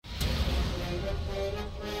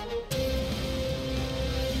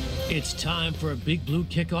It's time for a Big Blue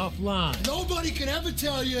Kickoff Live. Nobody can ever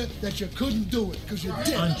tell you that you couldn't do it, because you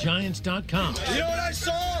did. On Giants.com. You know what I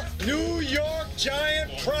saw? New York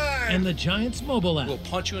Giant pride. And the Giants mobile app. We'll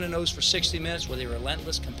punch you in the nose for 60 minutes with a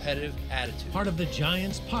relentless competitive attitude. Part of the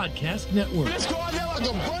Giants Podcast Network. Let's go out there like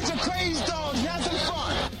a bunch of crazy dogs. Have some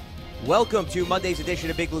fun. Welcome to Monday's edition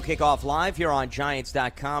of Big Blue Kickoff Live here on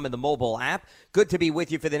Giants.com and the mobile app. Good to be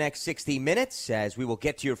with you for the next 60 minutes as we will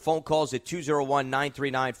get to your phone calls at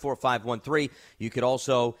 201-939-4513. You could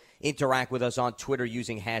also interact with us on Twitter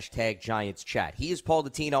using hashtag GiantsChat. He is Paul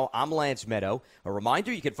Dottino. I'm Lance Meadow. A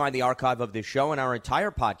reminder, you can find the archive of this show and our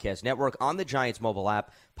entire podcast network on the Giants mobile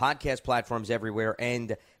app, podcast platforms everywhere,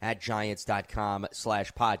 and at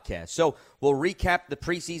Giants.com/podcast. So we'll recap the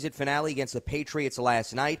preseason finale against the Patriots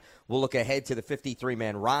last night. We'll look ahead to the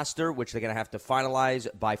 53-man roster, which they're going to have to finalize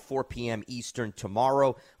by 4 p.m. Eastern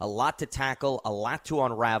tomorrow. A lot to tackle, a lot to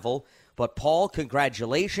unravel. But, Paul,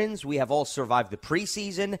 congratulations. We have all survived the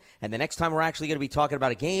preseason, and the next time we're actually going to be talking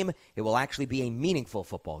about a game, it will actually be a meaningful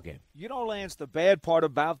football game. You know, Lance, the bad part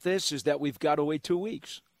about this is that we've got to wait 2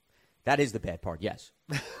 weeks. That is the bad part, yes.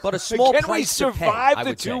 But a small Can price we to pay, survive I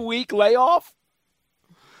the would say. 2-week layoff?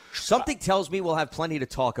 Something tells me we'll have plenty to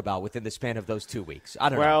talk about within the span of those 2 weeks. I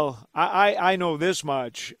don't know. Well, I know this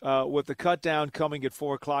much. With the cut down coming at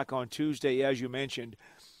 4 o'clock on Tuesday, as you mentioned,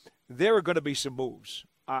 there are going to be some moves.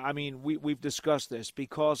 I mean, we've discussed this.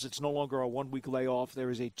 Because it's no longer a 1-week layoff, there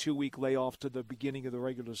is a 2-week layoff to the beginning of the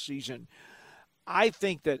regular season. I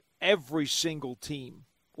think that every single team,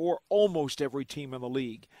 or almost every team in the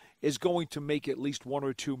league, is going to make at least 1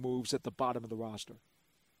 or 2 moves at the bottom of the roster.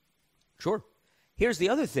 Sure. Here's the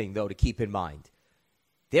other thing, though, to keep in mind.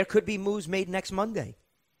 There could be moves made next Monday,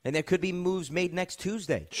 and there could be moves made next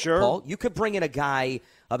Tuesday. Sure. Paul, you could bring in a guy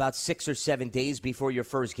about 6 or 7 days before your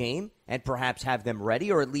first game and perhaps have them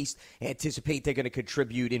ready, or at least anticipate they're going to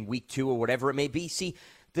contribute in week 2 or whatever it may be. See,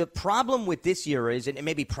 the problem with this year is, and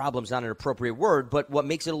maybe problem's not an appropriate word, but what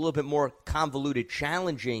makes it a little bit more convoluted,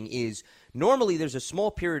 challenging is normally there's a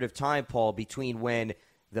small period of time, Paul, between when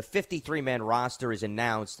the 53-man roster is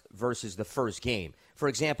announced versus the first game. For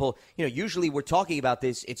example, usually we're talking about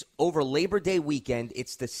this, it's over Labor Day weekend,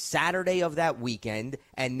 it's the Saturday of that weekend,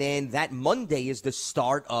 and then that Monday is the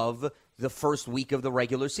start of the first week of the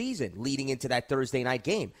regular season, leading into that Thursday night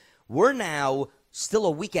game. We're now still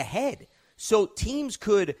a week ahead. So teams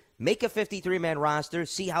could make a 53-man roster,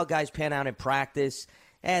 see how guys pan out in practice,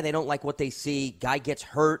 they don't like what they see, guy gets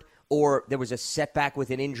hurt, or there was a setback with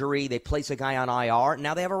an injury, they place a guy on IR,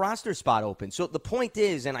 now they have a roster spot open. So the point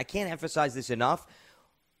is, and I can't emphasize this enough,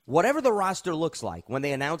 whatever the roster looks like when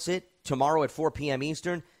they announce it tomorrow at 4 p.m.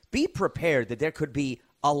 Eastern, be prepared that there could be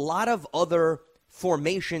a lot of other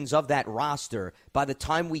formations of that roster by the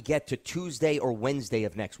time we get to Tuesday or Wednesday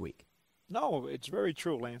of next week. No, it's very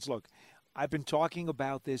true, Lance. Look, I've been talking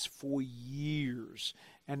about this for years,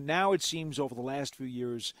 and now it seems over the last few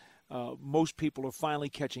years most people are finally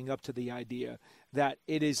catching up to the idea that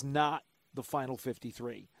it is not the final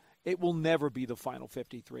 53. It will never be the final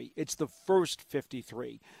 53. It's the first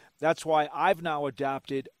 53. That's why I've now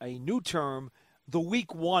adopted a new term, the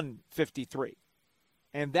week 1 53.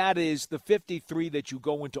 And that is the 53 that you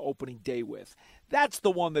go into opening day with. That's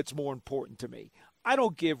the one that's more important to me. I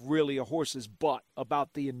don't give really a horse's butt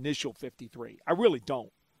about the initial 53. I really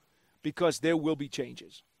don't, because there will be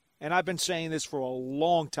changes. And I've been saying this for a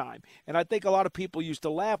long time. And I think a lot of people used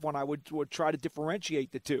to laugh when I would try to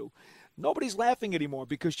differentiate the two. Nobody's laughing anymore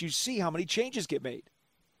because you see how many changes get made.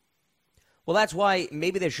 Well, that's why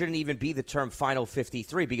maybe there shouldn't even be the term final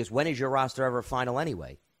 53, because when is your roster ever final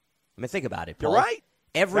anyway? I mean, think about it, Paul. You're right.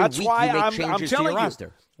 Every That's week why you make I'm changes to telling your you,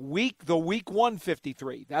 roster. The week 1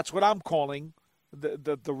 53. That's what I'm calling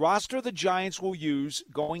the roster the Giants will use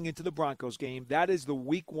going into the Broncos game. That is the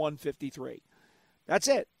week 1 53. That's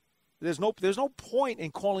it. There's no point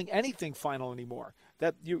in calling anything final anymore.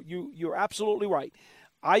 That you're absolutely right.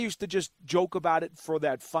 I used to just joke about it for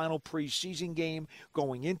that final preseason game,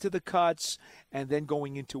 going into the cuts and then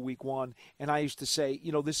going into week 1. And I used to say,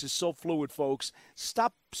 this is so fluid, folks.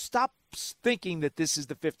 Stop thinking that this is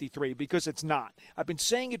the 53, because it's not. I've been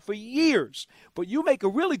saying it for years, but you make a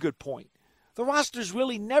really good point. The roster's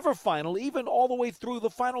really never final, even all the way through the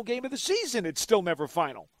final game of the season. It's still never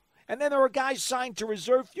final. And then there are guys signed to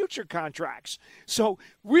reserve future contracts. So,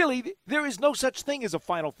 really, there is no such thing as a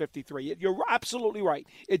final 53. You're absolutely right.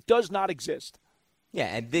 It does not exist.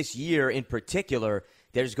 Yeah, and this year in particular,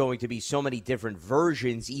 there's going to be so many different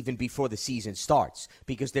versions even before the season starts,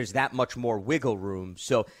 because there's that much more wiggle room.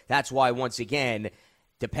 So that's why, once again,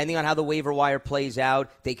 depending on how the waiver wire plays out,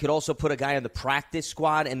 they could also put a guy on the practice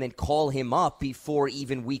squad and then call him up before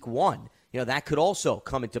even week 1. That could also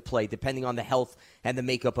come into play depending on the health and the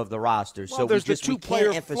makeup of the roster. Well, So we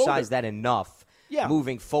can't emphasize that enough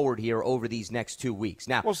moving forward here over these next 2 weeks.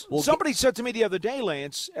 Now, somebody said to me the other day,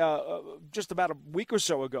 Lance, just about a week or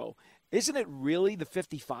so ago, isn't it really the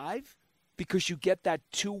 55? Because you get that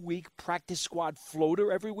 2-week practice squad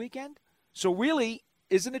floater every weekend? So really,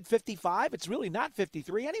 isn't it 55? It's really not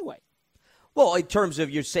 53 anyway. Well, in terms of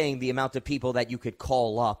you're saying the amount of people that you could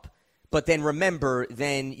call up, but then remember,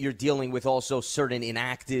 then you're dealing with also certain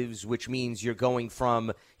inactives, which means you're going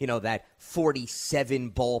from, that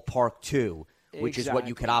 47 ballpark to, which is what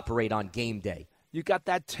you could operate on game day. You got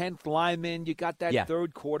that 10th lineman. You got that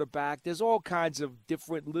third quarterback. There's all kinds of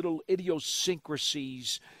different little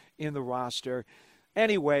idiosyncrasies in the roster.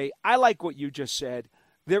 Anyway, I like what you just said.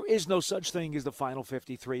 There is no such thing as the final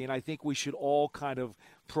 53, and I think we should all kind of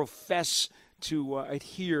profess to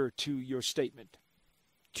adhere to your statement.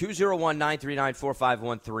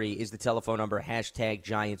 201-939-4513 is the telephone number,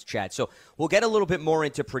 #Giants Chat. So we'll get a little bit more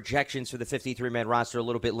into projections for the 53-man roster a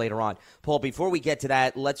little bit later on. Paul, before we get to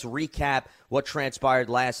that, let's recap what transpired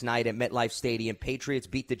last night at MetLife Stadium. Patriots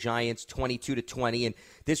beat the Giants 22-20, and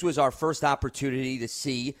this was our first opportunity to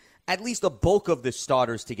see at least a bulk of the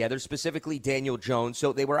starters together, specifically Daniel Jones.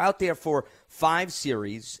 So they were out there for 5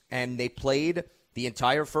 series, and they played the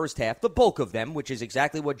entire first half, the bulk of them, which is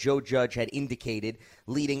exactly what Joe Judge had indicated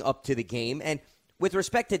leading up to the game. And with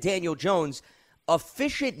respect to Daniel Jones,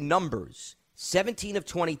 efficient numbers, 17 of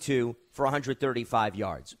 22 for 135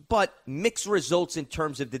 yards, but mixed results in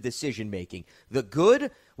terms of the decision-making. The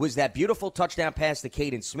good was that beautiful touchdown pass to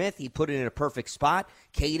Caden Smith. He put it in a perfect spot.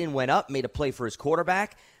 Caden went up, made a play for his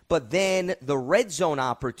quarterback. But then the red zone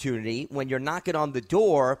opportunity, when you're knocking on the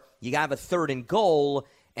door, you have a 3rd and goal,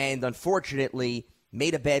 and unfortunately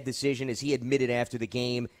made a bad decision, as he admitted after the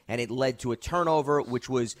game, and it led to a turnover, which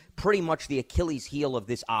was pretty much the Achilles heel of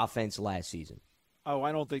this offense last season. Oh,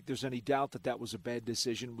 I don't think there's any doubt that was a bad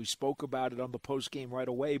decision. We spoke about it on the postgame right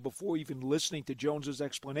away. Before even listening to Jones's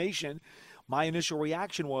explanation, my initial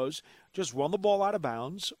reaction was just run the ball out of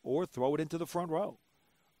bounds or throw it into the front row.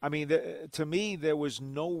 I mean, to me, there was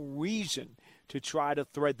no reason to try to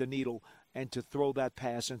thread the needle and to throw that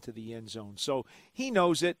pass into the end zone. So he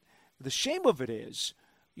knows it. The shame of it is,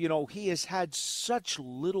 he has had such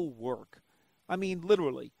little work. I mean,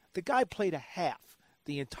 literally, the guy played a half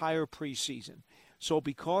the entire preseason. So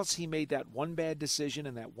because he made that one bad decision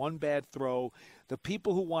and that one bad throw, the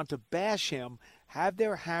people who want to bash him have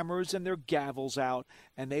their hammers and their gavels out,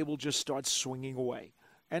 and they will just start swinging away.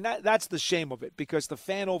 And that's the shame of it, because the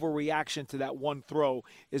fan overreaction to that one throw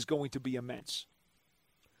is going to be immense.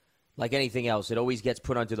 Like anything else, it always gets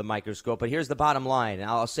put under the microscope. But here's the bottom line, and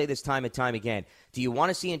I'll say this time and time again. Do you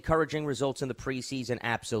want to see encouraging results in the preseason?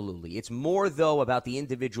 Absolutely. It's more, though, about the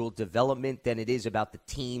individual development than it is about the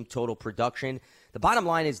team total production. The bottom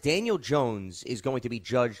line is Daniel Jones is going to be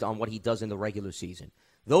judged on what he does in the regular season.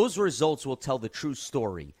 Those results will tell the true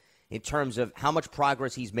story in terms of how much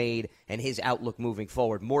progress he's made and his outlook moving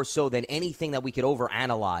forward, more so than anything that we could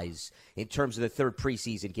overanalyze in terms of the 3rd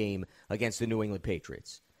preseason game against the New England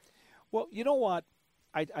Patriots. Well, you know what?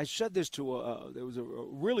 I said this to there was a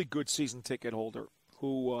really good season ticket holder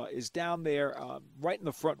who is down there right in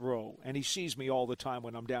the front row, and he sees me all the time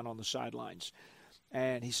when I'm down on the sidelines.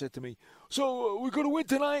 And he said to me, "So we're going to win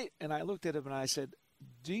tonight?" And I looked at him and I said,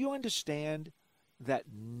 "Do you understand that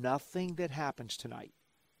nothing that happens tonight,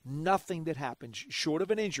 nothing that happens short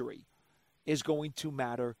of an injury, is going to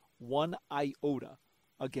matter one iota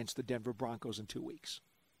against the Denver Broncos in 2 weeks?"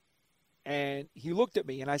 And he looked at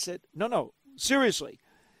me and I said, no, seriously.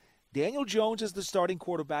 Daniel Jones is the starting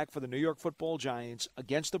quarterback for the New York Football Giants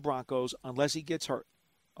against the Broncos unless he gets hurt,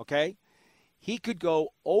 okay? He could go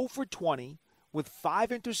 0 for 20 with 5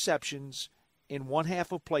 interceptions in one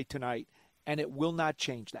half of play tonight, and it will not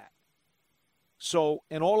change that. So,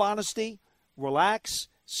 in all honesty, relax,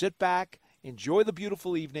 sit back, enjoy the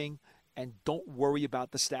beautiful evening, and don't worry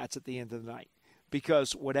about the stats at the end of the night.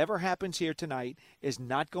 Because whatever happens here tonight is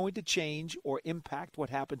not going to change or impact what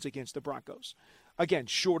happens against the Broncos. Again,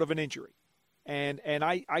 short of an injury. And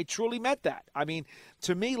I truly meant that. I mean,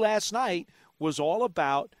 to me, last night was all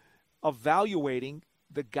about evaluating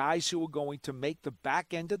the guys who were going to make the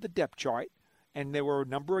back end of the depth chart. And there were a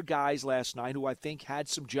number of guys last night who I think had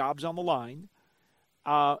some jobs on the line.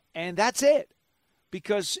 And that's it.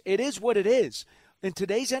 Because it is what it is. In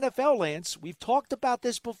today's NFL, Lance, we've talked about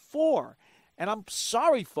this before. And I'm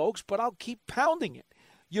sorry, folks, but I'll keep pounding it.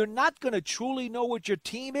 You're not going to truly know what your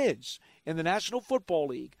team is in the National Football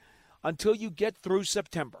League until you get through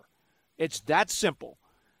September. It's that simple.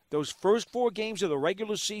 Those first 4 games of the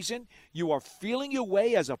regular season, you are feeling your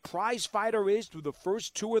way as a prize fighter is through the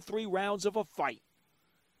first 2 or 3 rounds of a fight.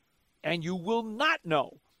 And you will not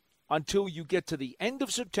know until you get to the end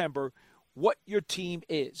of September what your team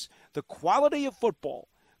is. The quality of football,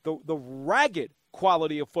 the ragged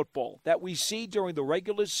quality of football that we see during the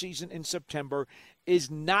regular season in September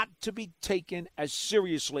is not to be taken as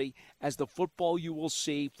seriously as the football you will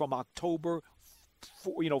see from October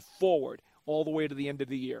forward all the way to the end of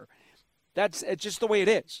the year. It's just the way it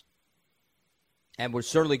is. And we're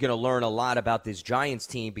certainly going to learn a lot about this Giants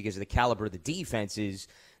team because of the caliber of the defenses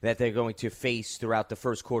that they're going to face throughout the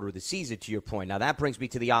first quarter of the season, to your point. Now, that brings me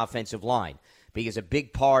to the offensive line, because a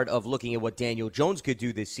big part of looking at what Daniel Jones could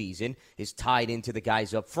do this season is tied into the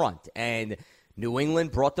guys up front. And New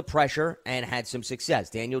England brought the pressure and had some success.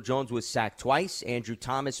 Daniel Jones was sacked twice. Andrew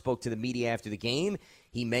Thomas spoke to the media after the game.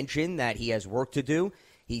 He mentioned that he has work to do.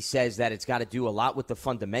 He says that it's got to do a lot with the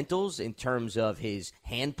fundamentals in terms of his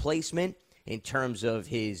hand placement, in terms of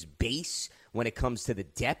his base when it comes to the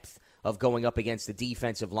depth of going up against the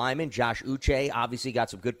defensive lineman. Josh Uche obviously got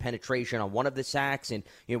some good penetration on one of the sacks, and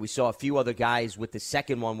we saw a few other guys with the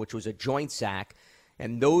second one, which was a joint sack.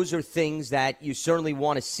 And those are things that you certainly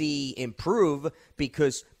want to see improve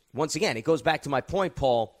because, once again, it goes back to my point,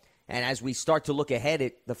 Paul, and as we start to look ahead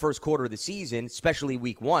at the first quarter of the season, especially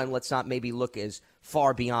week 1, let's not maybe look as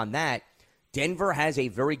far beyond that. Denver has a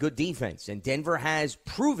very good defense, and Denver has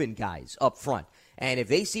proven guys up front. And if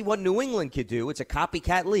they see what New England could do, it's a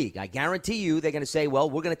copycat league. I guarantee you they're going to say, well,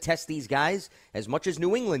 we're going to test these guys as much as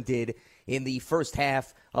New England did in the first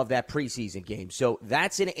half of that preseason game. So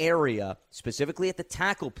that's an area, specifically at the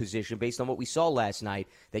tackle position, based on what we saw last night,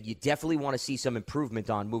 that you definitely want to see some improvement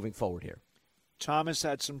on moving forward here. Thomas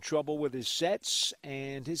had some trouble with his sets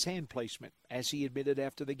and his hand placement, as he admitted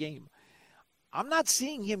after the game. I'm not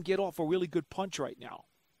seeing him get off a really good punch right now,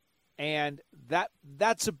 and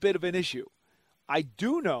that's a bit of an issue. I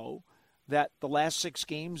do know that the last 6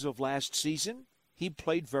 games of last season, he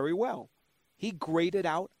played very well. He graded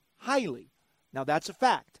out highly. Now, that's a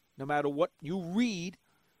fact. No matter what you read,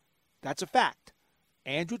 that's a fact.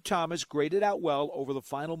 Andrew Thomas graded out well over the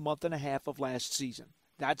final month and a half of last season.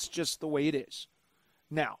 That's just the way it is.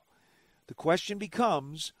 Now, the question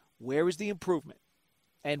becomes, where is the improvement?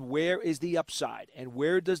 And where is the upside? And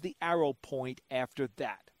where does the arrow point after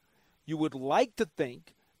that? You would like to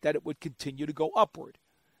think that it would continue to go upward.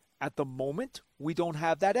 At the moment, we don't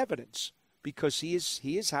have that evidence because he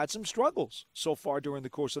has had some struggles so far during the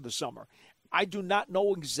course of the summer. I do not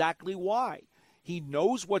know exactly why. He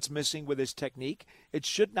knows what's missing with his technique. It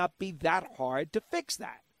should not be that hard to fix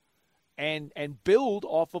that and build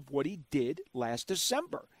off of what he did last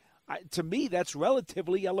December. To me, that's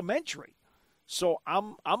relatively elementary. So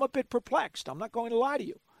I'm a bit perplexed. I'm not going to lie to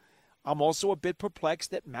you. I'm also a bit perplexed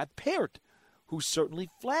that Matt Peart, who certainly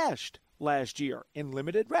flashed last year in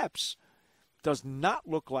limited reps, does not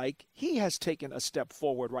look like he has taken a step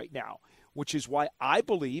forward right now, which is why I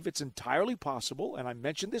believe it's entirely possible, and I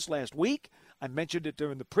mentioned this last week, I mentioned it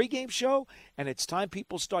during the pregame show, and it's time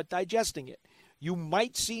people start digesting it. You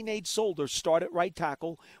might see Nate Solder start at right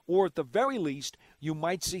tackle, or at the very least, you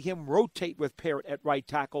might see him rotate with Peart at right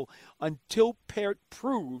tackle until Peart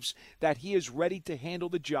proves that he is ready to handle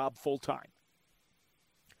the job full-time.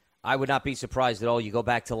 I would not be surprised at all. You go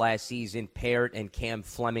back to last season, Peart and Cam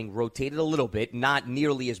Fleming rotated a little bit, not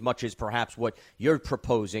nearly as much as perhaps what you're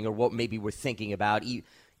proposing or what maybe we're thinking about.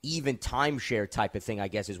 Even timeshare type of thing, I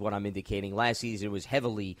guess, is what I'm indicating. Last season it was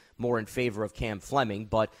heavily more in favor of Cam Fleming,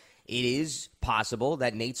 but it is possible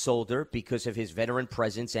that Nate Solder, because of his veteran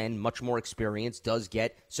presence and much more experience, does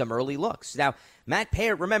get some early looks. Now, Matt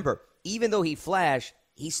Peart, remember, even though he flashed,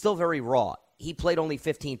 he's still very raw. He played only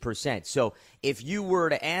 15%. So if you were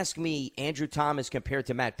to ask me Andrew Thomas compared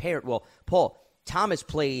to Matt Peart, well, Paul, Thomas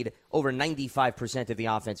played over 95% of the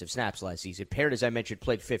offensive snaps last season. Peart, as I mentioned,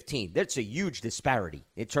 played 15. That's a huge disparity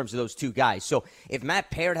in terms of those two guys. So if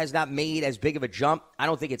Matt Peart has not made as big of a jump, I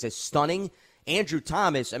don't think it's as stunning. Andrew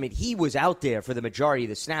Thomas, I mean, he was out there for the majority of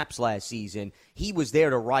the snaps last season. He was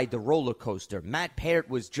there to ride the roller coaster. Matt Peart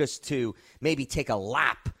was just to maybe take a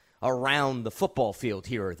lap around the football field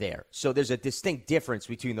here or there. So there's a distinct difference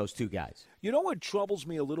between those two guys. You know what troubles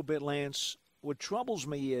me a little bit, Lance? What troubles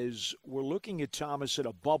me is we're looking at Thomas in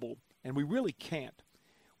a bubble, and we really can't.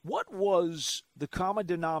 What was the common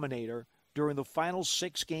denominator during the final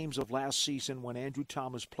 6 games of last season when Andrew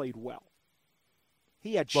Thomas played well?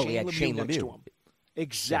 He had Shane Lemieux next to him.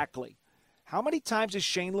 Exactly. Yeah. How many times has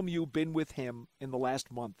Shane Lemieux been with him in the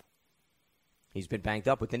last month? He's been banged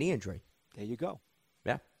up with a knee injury. There you go.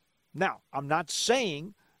 Yeah. Now, I'm not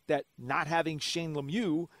saying that not having Shane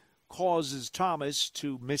Lemieux causes Thomas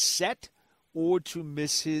to miss set or to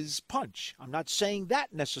miss his punch. I'm not saying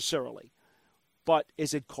that necessarily. But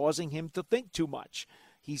is it causing him to think too much?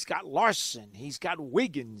 He's got Larson. He's got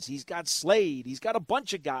Wiggins. He's got Slade. He's got a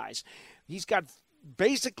bunch of guys. He's got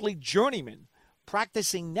basically journeymen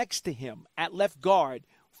practicing next to him at left guard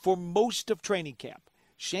for most of training camp.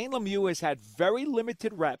 Shane Lemieux has had very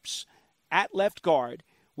limited reps at left guard,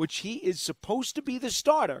 which he is supposed to be the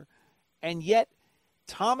starter, and yet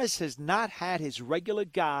Thomas has not had his regular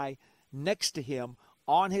guy next to him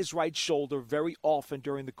on his right shoulder very often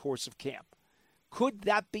during the course of camp. Could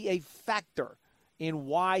that be a factor in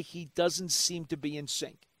why he doesn't seem to be in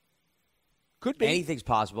sync? Could be. Anything's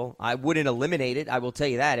possible. I wouldn't eliminate it. I will tell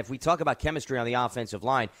you that. If we talk about chemistry on the offensive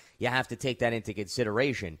line, you have to take that into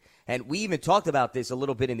consideration. And we even talked about this a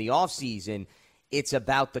little bit in the offseason. It's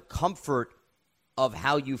about the comfort of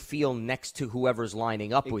how you feel next to whoever's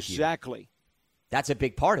lining up with you. Exactly. That's a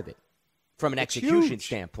big part of it from an execution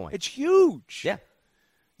standpoint. It's huge. Yeah.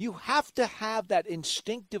 You have to have that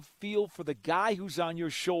instinctive feel for the guy who's on your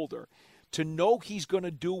shoulder to know he's going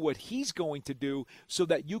to do what he's going to do so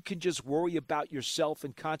that you can just worry about yourself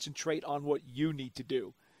and concentrate on what you need to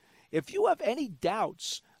do. If you have any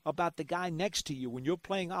doubts about the guy next to you when you're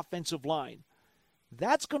playing offensive line,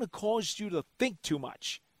 that's going to cause you to think too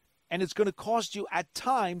much. And it's going to cause you at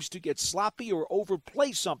times to get sloppy or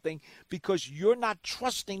overplay something because you're not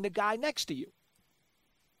trusting the guy next to you.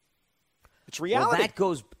 It's reality.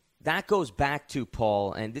 Well, that goes back to,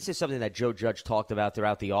 Paul, and this is something that Joe Judge talked about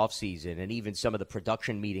throughout the offseason and even some of the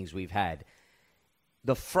production meetings we've had.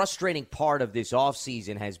 The frustrating part of this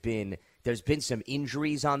offseason has been there's been some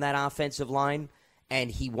injuries on that offensive line,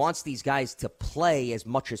 and he wants these guys to play as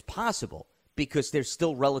much as possible because they're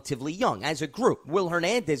still relatively young as a group. Will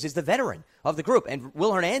Hernandez is the veteran of the group, and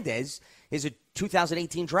Will Hernandez is a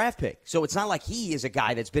 2018 draft pick. So it's not like he is a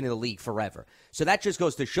guy that's been in the league forever. So that just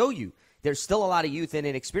goes to show you there's still a lot of youth and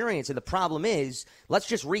inexperience, and the problem is, let's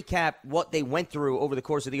just recap what they went through over the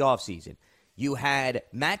course of the offseason. You had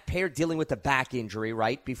Matt Pear dealing with the back injury,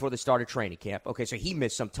 right, before the start of training camp. Okay, so he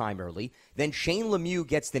missed some time early. Then Shane Lemieux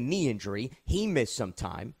gets the knee injury. He missed some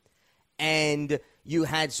time. And you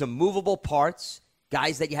had some movable parts,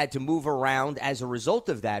 guys that you had to move around as a result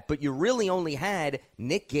of that, but you really only had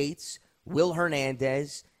Nick Gates, Will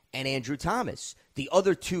Hernandez, and Andrew Thomas. The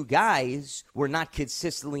other two guys were not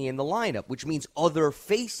consistently in the lineup, which means other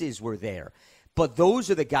faces were there. But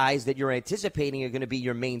those are the guys that you're anticipating are going to be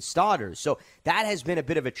your main starters. So that has been a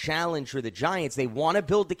bit of a challenge for the Giants. They want to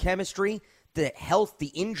build the chemistry. The health, the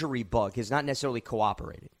injury bug has not necessarily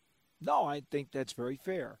cooperated. No, I think that's very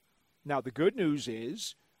fair. Now, the good news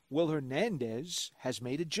is Will Hernandez has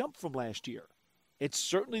made a jump from last year. It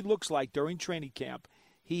certainly looks like during training camp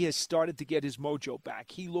he has started to get his mojo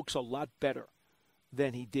back. He looks a lot better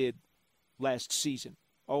than he did last season,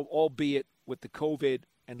 albeit with the COVID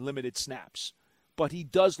and limited snaps. But he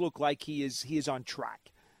does look like he is on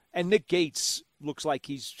track. And Nick Gates looks like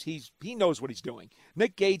he knows what he's doing.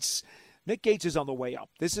 Nick Gates is on the way up.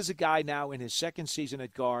 This is a guy now in his second season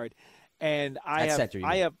at guard, and I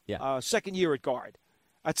have second year at guard.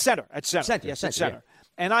 At center.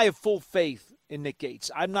 And I have full faith in Nick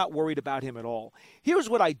Gates. I'm not worried about him at all. Here's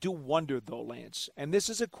what I do wonder, though, Lance, and this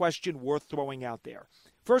is a question worth throwing out there.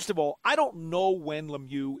 First of all, I don't know when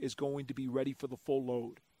Lemieux is going to be ready for the full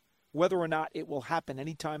load, whether or not it will happen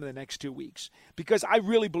anytime in the next 2 weeks, because I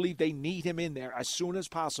really believe they need him in there as soon as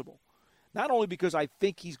possible. Not only because I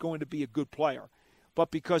think he's going to be a good player, but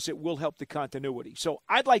because it will help the continuity. So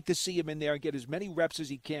I'd like to see him in there and get as many reps as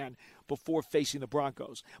he can before facing the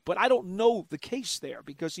Broncos. But I don't know the case there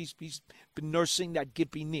because he's been nursing that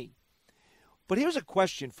gimpy knee. But here's a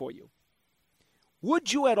question for you.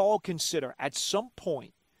 Would you at all consider at some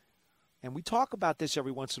point, and we talk about this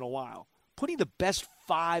every once in a while, putting the best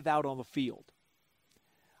 5 out on the field?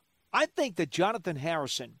 I think that Jonathan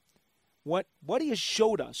Harrison, what he has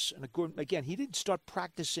showed us, and again, he didn't start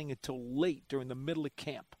practicing until late during the middle of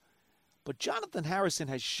camp, but Jonathan Harrison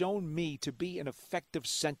has shown me to be an effective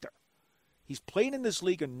center. He's played in this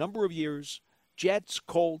league a number of years, Jets,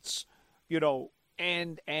 Colts,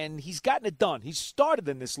 and he's gotten it done. He's started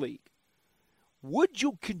in this league. Would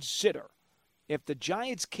you consider, if the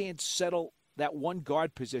Giants can't settle that one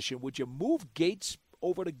guard position, would you move Gates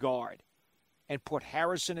over to guard and put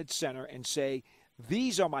Harrison at center and say,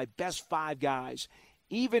 these are my best 5 guys,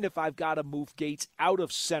 even if I've got to move Gates out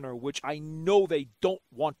of center, which I know they don't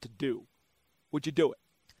want to do? Would you do it?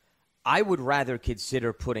 I would rather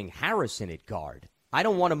consider putting Harrison at guard. I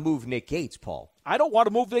don't want to move Nick Gates, Paul. I don't want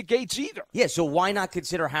to move Nick Gates either. Yeah, so why not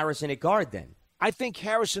consider Harrison at guard then? I think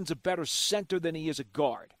Harrison's a better center than he is a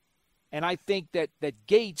guard. And I think that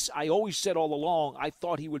Gates, I always said all along, I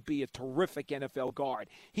thought he would be a terrific NFL guard.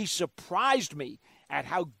 He surprised me at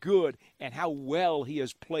how good and how well he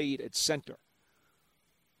has played at center.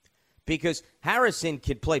 Because Harrison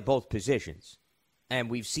can play both positions, and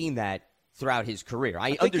we've seen that throughout his career.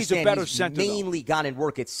 I think he's a better he's center, mainly gotten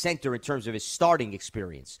work at center in terms of his starting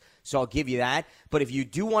experience. So I'll give you that. But if you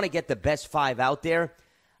do want to get the best 5 out there,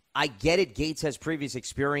 I get it. Gates has previous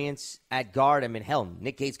experience at guard. I mean, hell,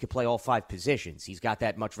 Nick Gates could play all 5 positions. He's got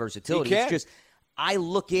that much versatility. He can. It's just, I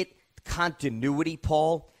look at continuity,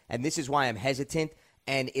 Paul, and this is why I'm hesitant.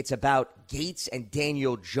 And it's about Gates and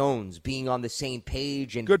Daniel Jones being on the same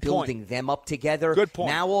page and building them up together. Good point.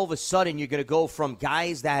 Now, all of a sudden, you're going to go from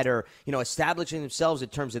guys that are, establishing themselves in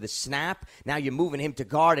terms of the snap. Now you're moving him to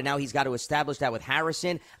guard, and now he's got to establish that with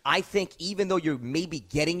Harrison. I think even though you're maybe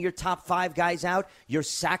getting your top 5 guys out, you're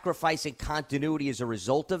sacrificing continuity as a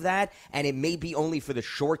result of that, and it may be only for the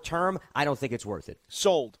short term. I don't think it's worth it.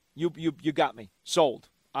 Sold. You got me. Sold.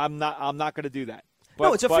 I'm not going to do that.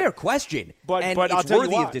 No, it's a fair question, but it's I'll tell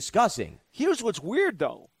worthy you of discussing. Here's what's weird,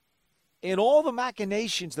 though. In all the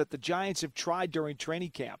machinations that the Giants have tried during training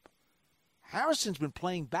camp, Harrison's been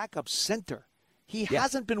playing backup center. He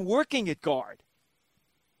hasn't been working at guard.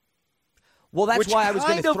 Well, that's why I was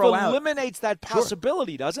going to throw out. Which kind of eliminates that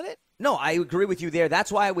possibility, doesn't it? No, I agree with you there.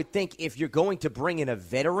 That's why I would think if you're going to bring in a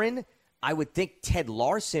veteran, I would think Ted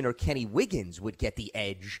Larson or Kenny Wiggins would get the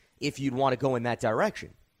edge if you'd want to go in that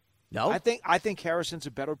direction. No? I think Harrison's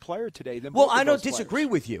a better player today than Well, both of I don't those disagree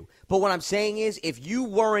players. with you. But what I'm saying is if you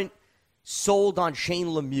weren't sold on Shane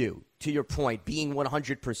Lemieux, to your point, being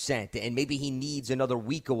 100%, and maybe he needs another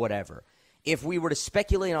week or whatever, if we were to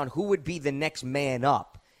speculate on who would be the next man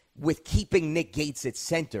up with keeping Nick Gates at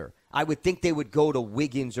center, I would think they would go to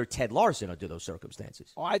Wiggins or Ted Larson under those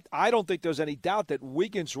circumstances. Oh, I don't think there's any doubt that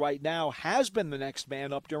Wiggins right now has been the next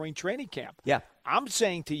man up during training camp. Yeah. I'm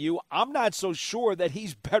saying to you, I'm not so sure that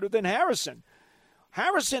he's better than Harrison.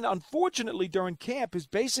 Harrison, unfortunately, during camp has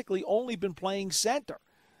basically only been playing center.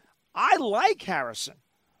 I like Harrison.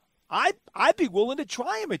 I'd be willing to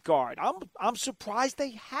try him at guard. I'm surprised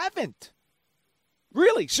they haven't.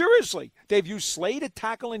 Really, seriously. They've used Slade at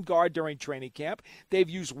tackle and guard during training camp. They've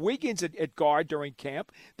used Wiggins at guard during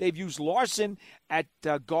camp. They've used Larson at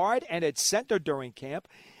guard and at center during camp.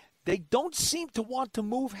 They don't seem to want to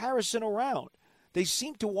move Harrison around. They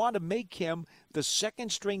seem to want to make him the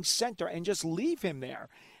second-string center and just leave him there.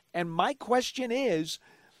 And my question is,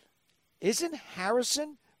 isn't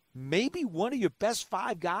Harrison maybe one of your best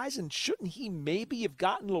 5 guys, and shouldn't he maybe have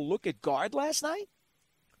gotten a look at guard last night?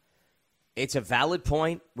 It's a valid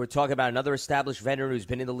point. We're talking about another established veteran who's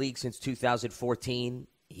been in the league since 2014.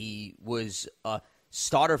 He was a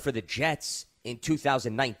starter for the Jets in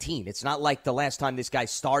 2019. It's not like the last time this guy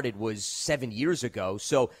started was 7 years ago.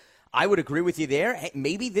 So I would agree with you there. Hey,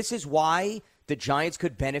 maybe this is why the Giants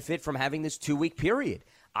could benefit from having this 2-week period.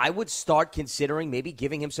 I would start considering maybe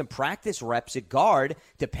giving him some practice reps at guard,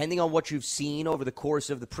 depending on what you've seen over the course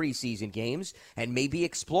of the preseason games, and maybe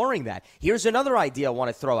exploring that. Here's another idea I want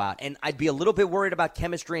to throw out, and I'd be a little bit worried about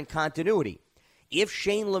chemistry and continuity. If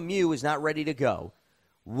Shane Lemieux is not ready to go,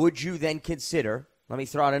 would you then consider, let me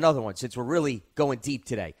throw out another one since we're really going deep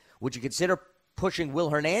today, would you consider pushing Will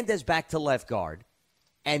Hernandez back to left guard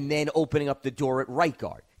and then opening up the door at right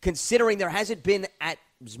guard, considering there hasn't been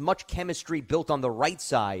as much chemistry built on the right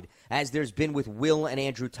side as there's been with Will and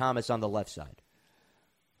Andrew Thomas on the left side?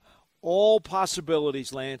 All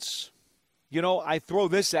possibilities, Lance. You know, I throw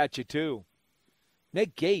this at you, too.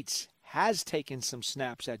 Nick Gates has taken some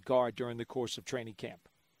snaps at guard during the course of training camp.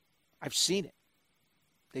 I've seen it.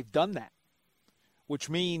 They've done that, which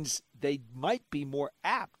means they might be more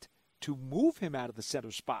apt to move him out of the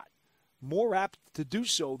center spot, more apt to do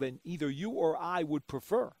so than either you or I would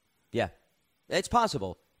prefer. Yeah. It's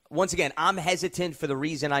possible. Once again, I'm hesitant for the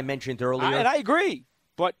reason I mentioned earlier. And I agree.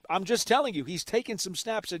 But I'm just telling you, he's taken some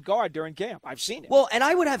snaps at guard during camp. I've seen it. Well, and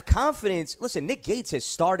I would have confidence. Listen, Nick Gates has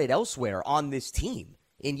started elsewhere on this team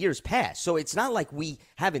in years past. So it's not like we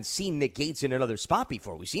haven't seen Nick Gates in another spot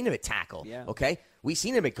before. We've seen him at tackle. Yeah. Okay? We've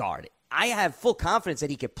seen him at guard. I have full confidence that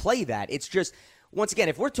he could play that. It's just, once again,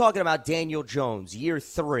 if we're talking about Daniel Jones, year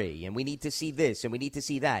 3, and we need to see this and we need to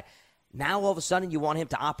see that, now all of a sudden you want him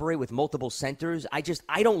to operate with multiple centers. I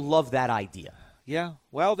don't love that idea. Yeah,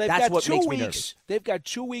 well, they've That's got what 2 makes me weeks. nervous. They've got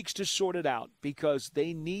 2 weeks to sort it out because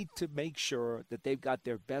they need to make sure that they've got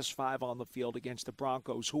their best 5 on the field against the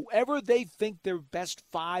Broncos. Whoever they think their best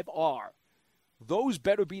 5 are, those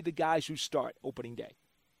better be the guys who start opening day.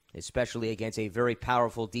 especially against a very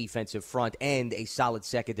powerful defensive front and a solid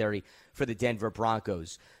secondary for the Denver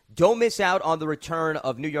Broncos. Don't miss out on the return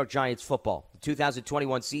of New York Giants football. The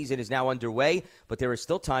 2021 season is now underway, but there is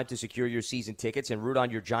still time to secure your season tickets and root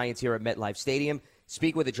on your Giants here at MetLife Stadium.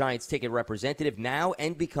 Speak with a Giants ticket representative now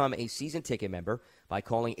and become a season ticket member by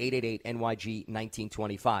calling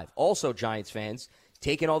 888-NYG-1925. Also, Giants fans,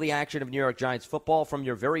 take in all the action of New York Giants football from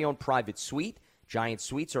your very own private suite. Giants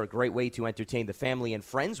suites are a great way to entertain the family and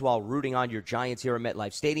friends while rooting on your Giants here at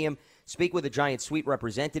MetLife Stadium. Speak with a Giants suite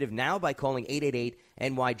representative now by calling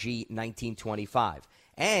 888-NYG-1925.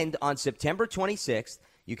 And on September 26th,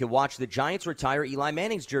 you can watch the Giants retire Eli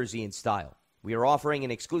Manning's jersey in style. We are offering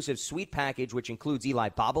an exclusive suite package which includes Eli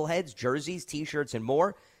bobbleheads, jerseys, T-shirts, and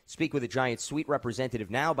more. Speak with a Giants suite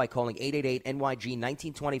representative now by calling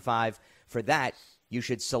 888-NYG-1925. For that, you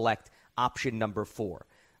should select option number 4.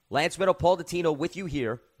 Lance Meadow, Paul Dottino with you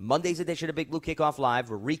here. Monday's edition of Big Blue Kickoff Live.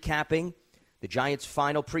 We're recapping the Giants'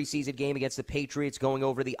 final preseason game against the Patriots, going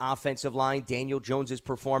over the offensive line, Daniel Jones'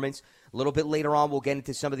 performance. A little bit later on, we'll get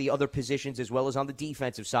into some of the other positions as well as on the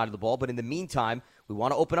defensive side of the ball. But in the meantime, we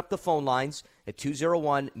want to open up the phone lines at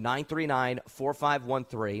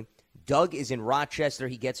 201-939-4513. Doug is in Rochester.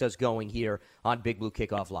 He gets us going here on Big Blue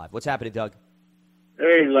Kickoff Live. What's happening, Doug?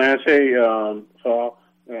 Hey, Lance. Hey, Paul.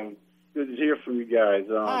 Good to hear from you guys.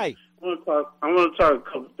 Hi. I want to talk a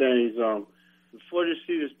couple things. Before this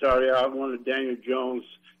season started, I wanted Daniel Jones.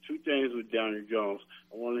 Two things with Daniel Jones.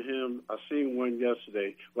 I seen him win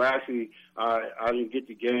yesterday. Well, actually, I didn't get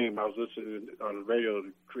the game. I was listening on the radio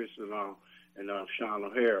to Chris and Sean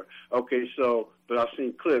O'Hare. Okay, but I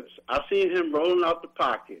seen clips. I seen him rolling out the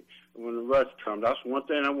pocket when the rush comes. That's one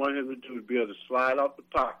thing I want him to do, to be able to slide out the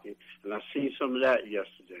pocket, and I seen some of that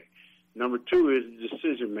yesterday. Number 2 is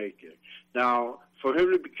decision making. Now, for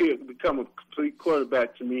him to become a complete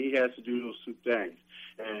quarterback, to me, he has to do those two things.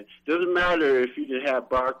 And it doesn't matter if he didn't have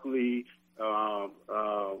Barkley,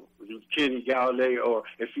 Kenny Galladay, or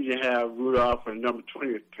if he didn't have Rudolph or number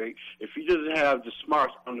 20th pick. If he doesn't have the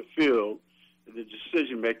smarts on the field, the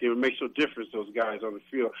decision making, it makes no difference, those guys on the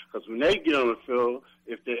field. Because when they get on the field,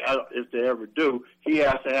 if they ever do, he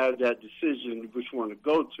has to have that decision which one to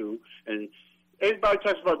go to. And everybody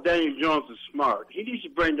talks about Daniel Jones is smart. He needs to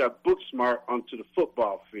bring that book smart onto the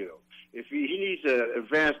football field. If he needs to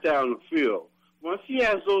advance down the field. Once he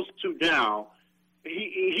has those two down,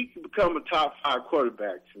 he can become a top 5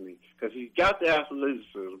 quarterback to me, because he's got the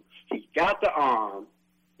athleticism, he's got the arm,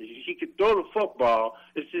 he can throw the football.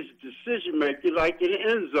 It's his decision making, like in the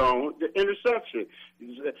end zone, the interception.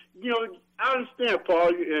 I understand, Paul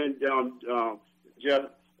and Jeff.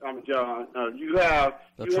 John. You have.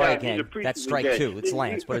 Try again. That's strike game. 2. It's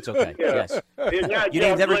Lance, but it's okay. Yes. You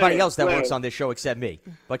named everybody else that works on this show except me.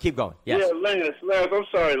 But keep going. Yes. Yeah, Lance. I'm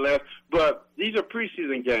sorry, Lance. But these are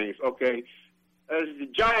preseason games, okay? As the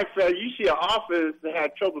Giant fan, you see an offense that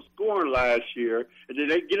had trouble scoring last year, and then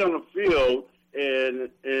they get on the field and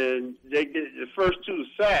they get the first 2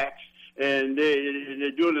 sacks, and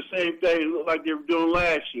they're doing the same thing it looked like they were doing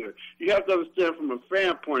last year. You have to understand from a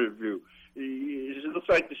fan point of view. It looks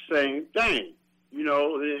like the same thing,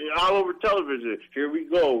 all over television. Here we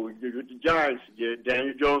go with the Giants.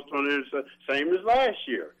 Daniel Jones throwing it same as last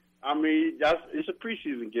year. I mean, it's a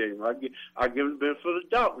preseason game. I give him the benefit of the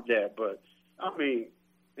doubt with that. But I mean,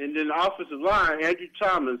 and then the offensive line, Andrew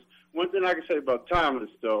Thomas. One thing I can say about Thomas,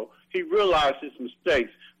 though, he realized his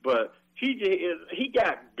mistakes, but he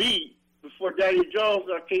got beat before Daniel Jones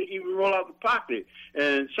can't even roll out the pocket.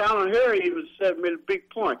 And Sean O'Hare even made a big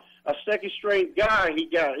point. A second-string guy, he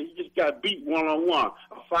just got beat one-on-one,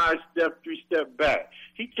 a 5-step, 3-step back.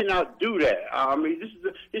 He cannot do that. I mean,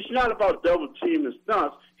 it's not about double team and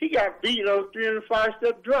stunts. He got beat on a 3 and a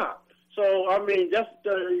 5-step drop. So I mean, that's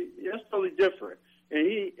totally different. And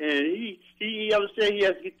he understands he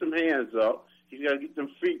has to get them hands up. He's got to get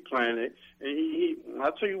them feet planted. And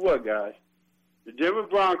I'll tell you what, guys. The Denver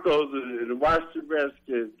Broncos and the Washington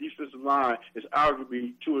Redskins defensive line is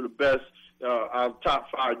arguably 2 of the best top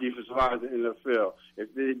 5 defensive lines in the NFL.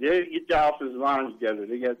 If they get the offensive line together,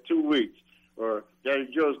 they got 2 weeks, or Daniel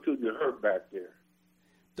Jones could get hurt back there.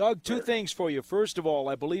 Doug, 2 things for you. First of all,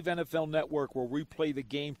 I believe NFL Network will replay the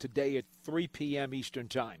game today at 3 p.m. Eastern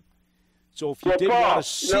Time. So if you want to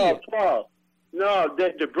see it.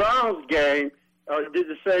 The Browns game did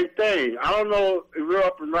the same thing. I don't know if we're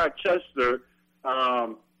up in Rochester.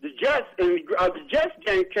 The Jets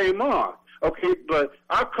game came on, okay, but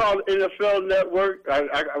I called NFL Network.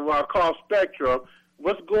 I called Spectrum.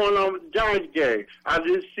 What's going on with the Giants game? I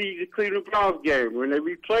didn't see the Cleveland Browns game when they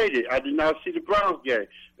replayed it. I did not see the Browns game,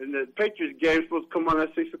 and the Patriots game was supposed to come on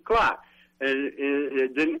at 6:00, and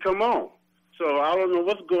it didn't come on. So I don't know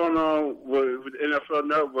what's going on with NFL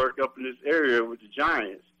Network up in this area with the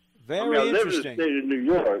Giants. Very I live in the interesting. state of New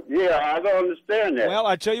York. Yeah, I don't understand that. Well,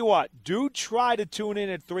 I tell you what, do try to tune in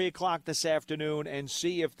at 3 o'clock this afternoon and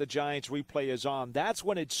see if the Giants replay is on. That's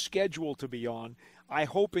when it's scheduled to be on. I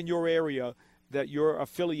hope in your area that your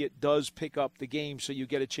affiliate does pick up the game so you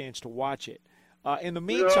get a chance to watch it. In the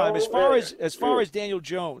meantime, as far as Daniel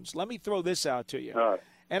Jones, let me throw this out to you.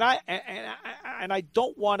 And I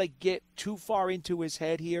don't want to get too far into his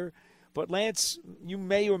head here, but Lance, you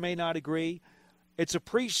may or may not agree. It's a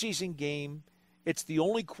preseason game. It's the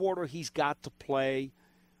only quarter he's got to play.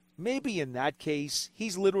 Maybe in that case,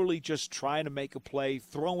 he's literally just trying to make a play,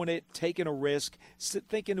 throwing it, taking a risk,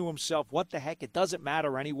 thinking to himself, what the heck, it doesn't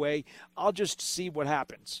matter anyway. I'll just see what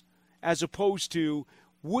happens. As opposed to,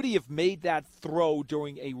 would he have made that throw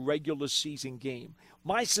during a regular season game?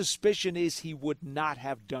 My suspicion is he would not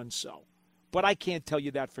have done so. But I can't tell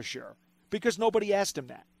you that for sure because nobody asked him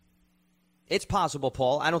that. It's possible,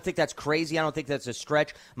 Paul. I don't think that's crazy. I don't think that's a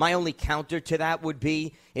stretch. My only counter to that would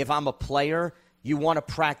be if I'm a player, you want to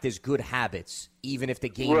practice good habits, even if the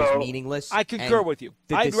game is meaningless. I concur with you.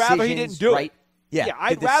 I'd rather he didn't do it. Yeah,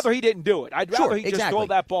 I'd rather he didn't do it. I'd rather he just throw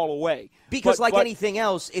that ball away. Because like anything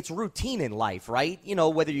else, it's routine in life, right? You know,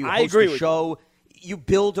 whether you host a show, you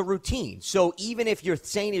build a routine. So even if you're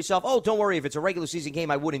saying to yourself, oh, don't worry, if it's a regular season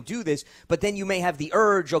game, I wouldn't do this. But then you may have the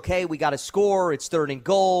urge, okay, we got to score. It's 3rd and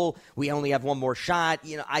goal. We only have one more shot.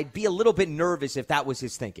 You know, I'd be a little bit nervous if that was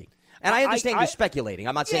his thinking. And I understand you're speculating.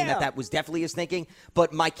 I'm not saying that was definitely his thinking.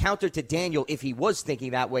 But my counter to Daniel, if he was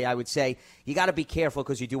thinking that way, I would say you got to be careful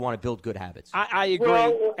because you do want to build good habits. I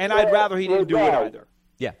agree. And I'd rather he didn't do it either.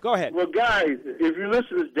 Yeah. Go ahead. Well, guys, if you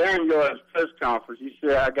listen to Daniel at his press conference, he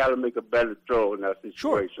said, I got to make a better throw in that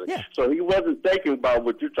situation. Sure. Yeah. So he wasn't thinking about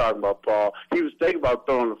what you're talking about, Paul. He was thinking about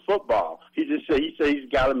throwing the football. He said he's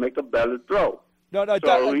got to make a better throw. No, so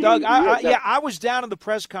Doug, I was down in the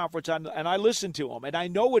press conference and I listened to him, and I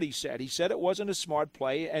know what he said. He said it wasn't a smart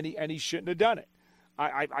play, and he shouldn't have done it.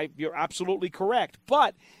 You're absolutely correct.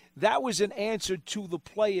 But that was an answer to the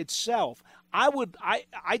play itself.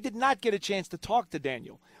 I did not get a chance to talk to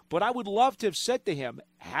Daniel, but I would love to have said to him,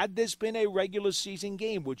 had this been a regular season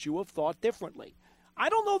game, would you have thought differently? I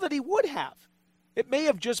don't know that he would have. It may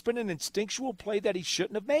have just been an instinctual play that he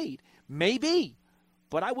shouldn't have made. Maybe.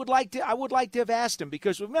 But I would like to have asked him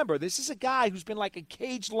because, remember, this is a guy who's been like a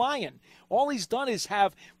caged lion. All he's done is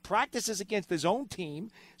have practices against his own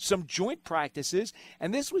team, some joint practices,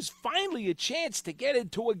 and this was finally a chance to get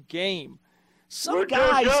into a game. Some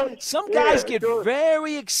guys get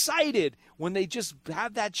very excited when they just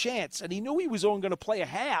have that chance, and he knew he was only going to play a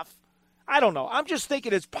half. I don't know. I'm just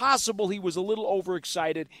thinking it's possible he was a little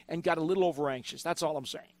overexcited and got a little overanxious. That's all I'm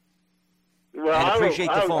saying. Well, and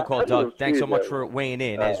appreciate the phone call, Doug. Thanks so much for weighing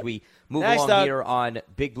in as we move along here on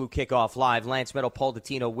Big Blue Kickoff Live. Lance Meadow, Paul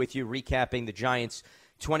Dottino with you, recapping the Giants'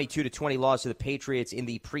 22-20 loss to the Patriots in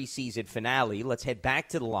the preseason finale. Let's head back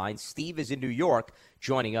to the line. Steve is in New York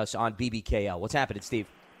joining us on BBKL. What's happening, Steve?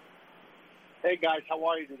 Hey, guys. How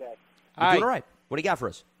are you today? We're doing all right. What do you got for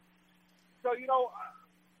us? So,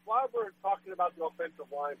 while we're talking about the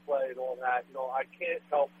offensive line play and all that, I can't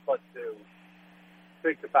help but to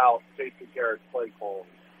think about Jason Garrett's play calling.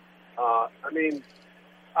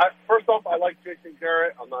 First off, I like Jason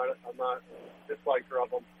Garrett. I'm not a disliker of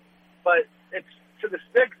him, but it's to the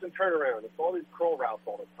sticks and turnaround. It's all these curl routes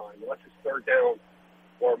all the time, unless it's 3rd down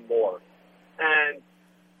or more. And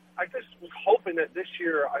I just was hoping that this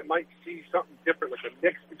year I might see something different, like a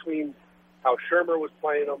mix between how Shermer was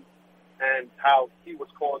playing them and how he was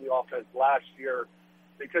calling the offense last year.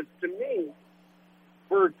 Because to me,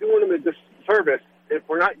 we're doing him a disservice if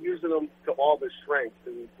we're not using him to all his strengths.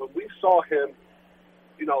 And when we saw him,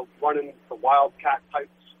 running the Wildcat type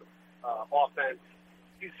offense,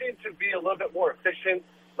 he seemed to be a little bit more efficient,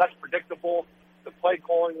 less predictable. The play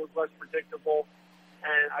calling was less predictable.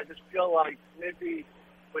 And I just feel like maybe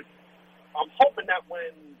I'm hoping that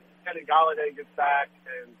when Kenny Golladay gets back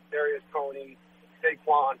and Darius Toney,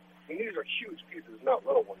 Saquon, these are huge pieces, not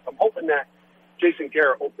little ones. I'm hoping that Jason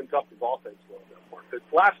Garrett opens up his offense a little bit more. Because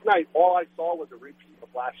last night, all I saw was a repeat of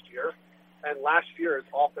last year. And last year's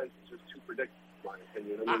offense is just too predictable, in my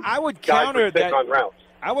opinion. I would counter that.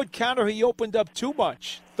 I would counter he opened up too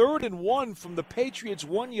much. 3rd and 1 from the Patriots'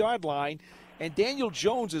 1-yard line, and Daniel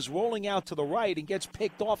Jones is rolling out to the right and gets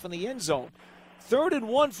picked off in the end zone. 3rd and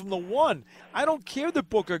 1 from the 1. I don't care that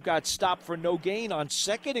Booker got stopped for no gain on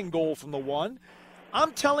 2nd and goal from the 1.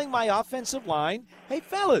 I'm telling my offensive line, hey,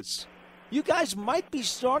 fellas, you guys might be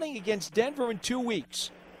starting against Denver in 2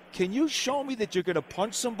 weeks. Can you show me that you're going to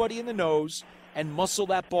punch somebody in the nose and muscle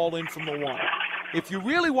that ball in from the 1? if you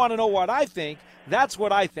really want to know what I think, that's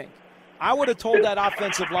what I think. I would have told that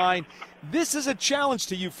offensive line, this is a challenge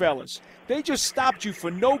to you fellas. They just stopped you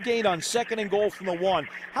for no gain on 2nd and goal from the 1.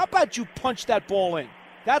 How about you punch that ball in?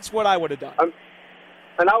 That's what I would have done.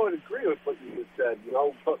 And I would agree with what you just said. You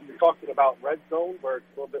know, you're talking about red zone where it's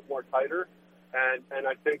a little bit more tighter, and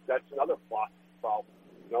I think that's another problem.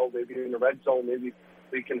 You know, maybe in the red zone, maybe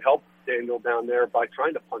we can help Daniel down there by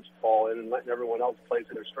trying to punch the ball in and letting everyone else play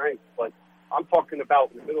to their strengths. But I'm talking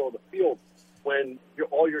about in the middle of the field when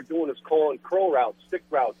all you're doing is calling curl routes, stick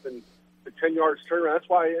routes, and the 10 yards turnaround. That's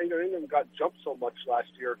why Ingram got jumped so much last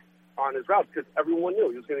year on his routes, because everyone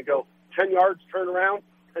knew he was going to go 10 yards, turn around,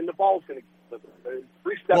 and the ball's going to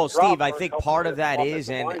Well, Steve, I think part of that is,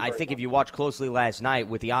 and I think if you watch closely last night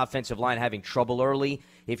with the offensive line having trouble early,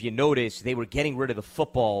 if you notice, they were getting rid of the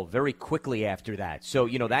football very quickly after that. So,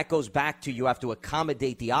 that goes back to you have to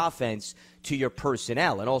accommodate the offense to your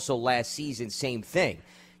personnel. And also last season, same thing.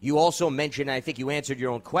 You also mentioned, and I think you answered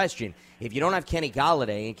your own question, if you don't have Kenny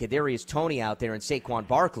Golladay and Kadarius Toney out there and Saquon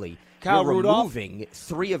Barkley, you're removing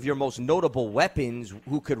 3 of your most notable weapons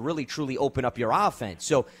who could really, truly open up your offense.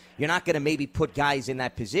 So you're not going to maybe put guys in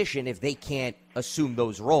that position if they can't assume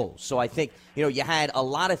those roles. So I think, you had a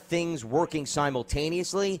lot of things working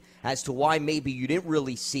simultaneously as to why maybe you didn't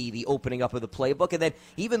really see the opening up of the playbook. And then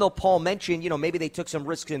even though Paul mentioned, maybe they took some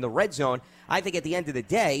risks in the red zone, I think at the end of the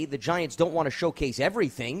day, the Giants don't want to showcase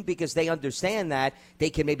everything because they understand that they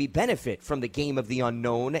can maybe benefit from the game of the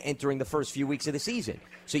unknown entering the first few weeks of the season.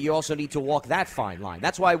 So you also need to walk that fine line.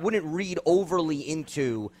 That's why I wouldn't read overly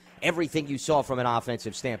into everything you saw from an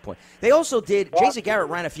offensive standpoint. They also did, Jason Garrett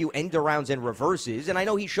ran a few end-arounds and reverses, and I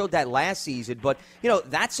know he showed that last season, but,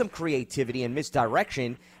 that's some creativity and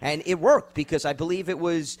misdirection, and it worked because I believe it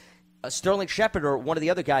was Sterling Shepard or one of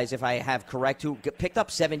the other guys, if I have correct, who picked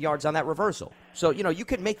up 7 yards on that reversal. So, you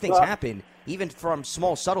could make things happen even from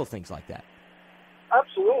small, subtle things like that.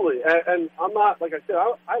 Absolutely, and I'm not, like I said,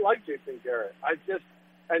 I like Jason Garrett.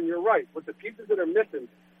 And you're right, with the pieces that are missing,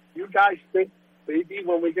 you guys think maybe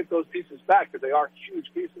when we get those pieces back, because they are huge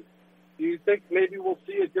pieces, do you think maybe we'll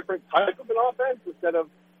see a different type of an offense instead of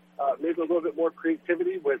maybe a little bit more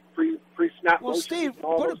creativity with pre-snap motions? Well,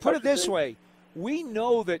 Steve, put it this way. We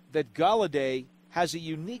know that Golladay has a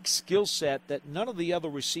unique skill set that none of the other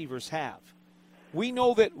receivers have. We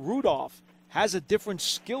know that Rudolph has a different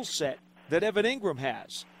skill set that Evan Ingram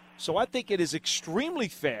has. So I think it is extremely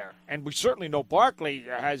fair, and we certainly know Barkley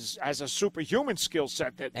has a superhuman skill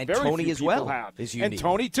set that and very Tony few as people well have. is unique. And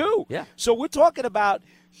Tony too. Yeah. So we're talking about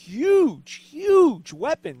huge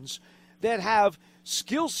weapons that have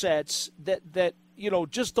skill sets that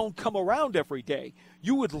just don't come around every day.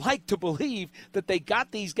 You would like to believe that they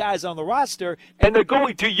got these guys on the roster and they're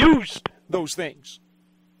going to use those things.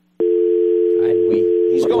 And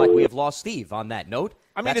we look like we have lost Steve on that note.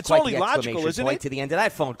 I mean, that's it's quite only the logical, isn't point it? to the end of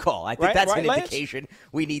that phone call. I think that's an indication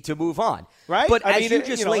we need to move on. Right? But as you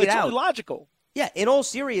just laid it's out, only logical. Yeah, in all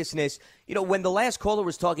seriousness, when the last caller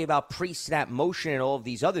was talking about pre-snap motion and all of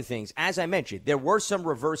these other things, as I mentioned, there were some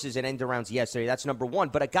reverses and end-arounds yesterday. That's number one.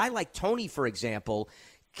 But a guy like Tony, for example,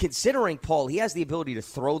 considering, Paul, he has the ability to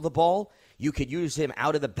throw the ball. You could use him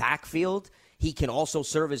out of the backfield. He can also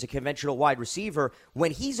serve as a conventional wide receiver.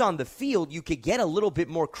 When he's on the field, you could get a little bit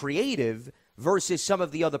more creative versus some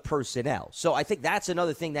of the other personnel. So I think that's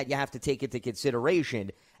another thing that you have to take into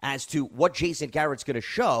consideration as to what Jason Garrett's going to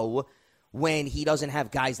show when he doesn't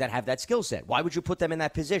have guys that have that skill set. Why would you put them in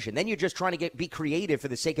that position? Then you're just trying to be creative for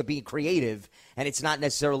the sake of being creative, and it's not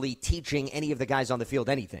necessarily teaching any of the guys on the field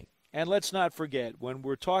anything. And let's not forget, when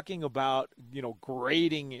we're talking about,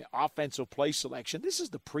 grading offensive play selection, this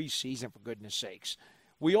is the preseason, for goodness sakes.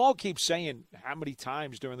 We all keep saying how many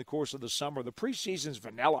times during the course of the summer, the preseason's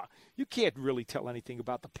vanilla. You can't really tell anything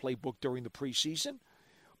about the playbook during the preseason.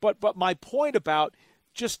 But my point about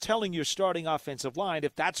just telling your starting offensive line,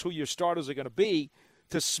 if that's who your starters are going to be,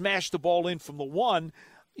 to smash the ball in from the 1,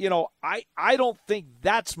 I don't think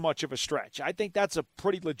that's much of a stretch. I think that's a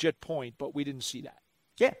pretty legit point, but we didn't see that.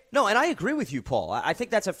 Yeah, no, and I agree with you, Paul. I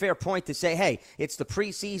think that's a fair point to say, hey, it's the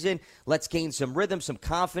preseason. Let's gain some rhythm, some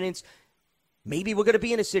confidence. Maybe we're going to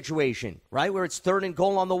be in a situation, right, where it's 3rd and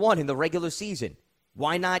goal on the 1 in the regular season.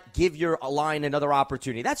 Why not give your line another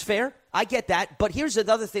opportunity? That's fair. I get that. But here's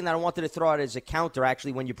another thing that I wanted to throw out as a counter,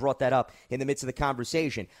 actually, when you brought that up in the midst of the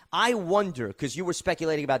conversation. I wonder, because you were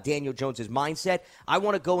speculating about Daniel Jones' mindset, I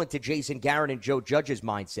want to go into Jason Garrett and Joe Judge's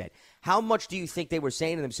mindset. How much do you think they were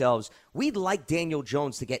saying to themselves, we'd like Daniel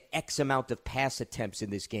Jones to get X amount of pass attempts in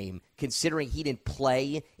this game, considering he didn't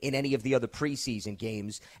play in any of the other preseason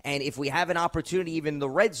games? And if we have an opportunity even in the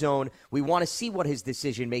red zone, we want to see what his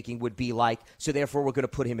decision-making would be like, so therefore we're going to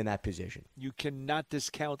put him in that position. You cannot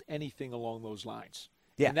discount anything along those lines.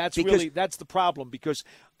 Yeah, and that's the problem, because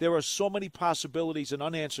there are so many possibilities and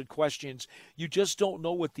unanswered questions. You just don't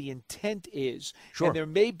know what the intent is. Sure. And there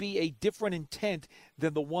may be a different intent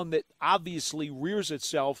than the one that obviously rears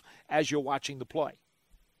itself as you're watching the play.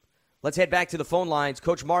 Let's head back to the phone lines.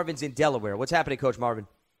 Coach Marvin's in Delaware. What's happening, Coach Marvin?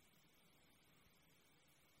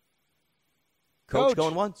 Coach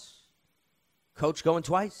going once. Coach going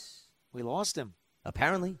twice. We lost him.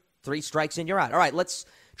 Apparently. 3 strikes and you're out. All right, let's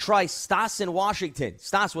try Stas in Washington.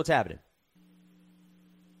 Stas, what's happening?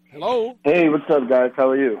 Hello. Hey, what's up, guys? How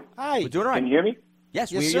are you? Hi. We're doing all right. Can you hear me?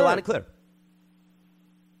 Yes, we hear you loud and clear.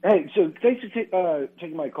 Hey, so thanks for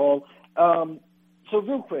taking my call. So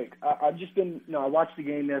real quick, I've just been, I watched the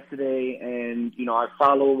game yesterday, and, I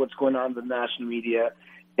follow what's going on in the national media,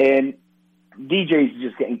 and DJ's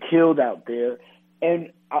just getting killed out there.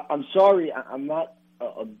 And I'm sorry, I'm not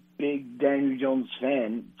a big Daniel Jones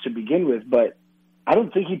fan to begin with, but I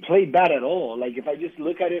don't think he played bad at all. Like, if I just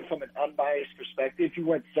look at it from an unbiased perspective, he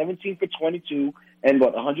went 17 for 22 and,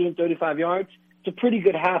 135 yards? It's a pretty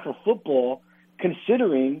good half of football,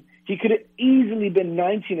 considering he could have easily been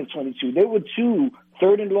 19 of 22. There were 2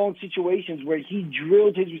 third-and-long situations where he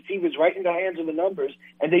drilled his receivers right in the hands of the numbers,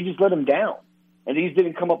 and they just let him down. And these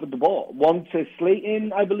didn't come up with the ball. One to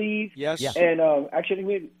Slayton, I believe. Yes. Yeah. And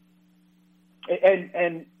actually,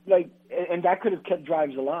 and that could have kept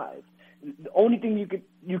drives alive. The only thing you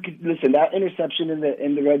could listen, that interception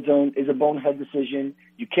in the red zone is a bonehead decision.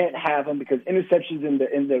 You can't have them, because interceptions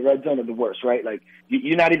in the red zone are the worst, right? Like,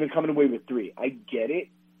 you're not even coming away with 3. I get it,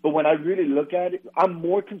 but when I really look at it, I'm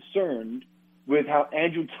more concerned with how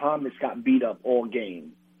Andrew Thomas got beat up all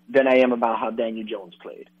game than I am about how Daniel Jones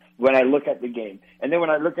played when I look at the game. And then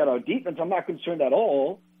when I look at our defense, I'm not concerned at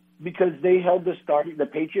all, because they held the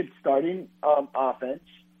Patriots starting offense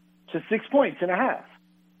to 6.5 points,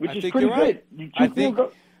 which is pretty good. Right. I think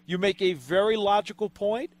you make a very logical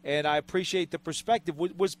point, and I appreciate the perspective.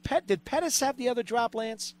 Did Pettis have the other drop,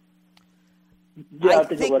 Lance? Yeah,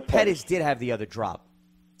 I think Pettis did have the other drop.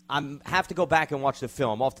 I have to go back and watch the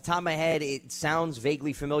film. Off the top of my head, it sounds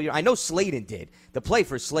vaguely familiar. I know Slayton did. The play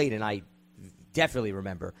for Slayton, I definitely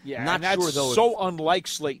remember. Yeah, not and that's sure, though. So unlike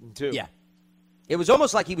Slayton, too. Yeah. It was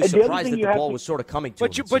almost like he was surprised that the ball was sort of coming to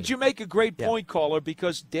him. But you make a great point, caller,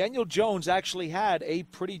 because Daniel Jones actually had a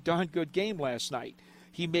pretty darn good game last night.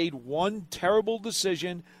 He made one terrible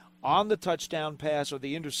decision on the touchdown pass, or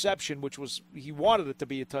the interception, which was, he wanted it to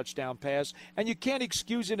be a touchdown pass, and you can't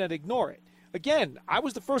excuse it and ignore it. Again, I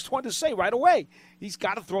was the first one to say right away, he's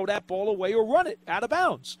got to throw that ball away or run it out of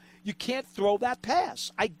bounds. You can't throw that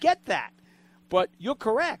pass. I get that. But you're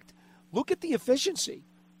correct. Look at the efficiency.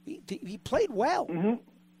 He played well. Mm-hmm.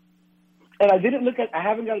 And I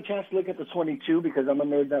haven't got a chance to look at the 22, because I'm a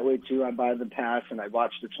nerd that way too. I buy the pass and I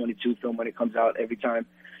watch the 22 film when it comes out every time.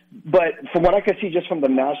 But from what I could see just from the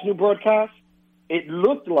national broadcast, it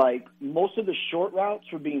looked like most of the short routes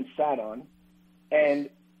were being sat on, and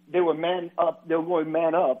they were man up. They were going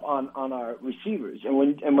man up on our receivers. And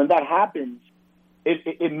when that happens,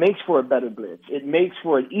 it makes for a better blitz. It makes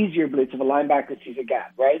for an easier blitz if a linebacker sees a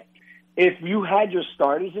gap, right? If you had your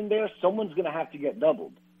starters in there, someone's going to have to get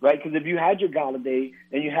doubled, right? Because if you had your Galladay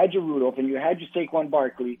and you had your Rudolph and you had your Saquon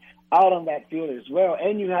Barkley out on that field as well,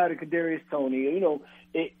 and you had a Kadarius Toney,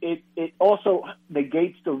 it also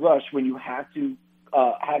negates the rush when you have to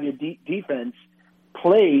have your defense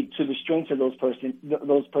play to the strengths of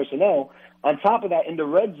those personnel. On top of that, in the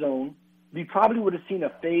red zone, we probably would have seen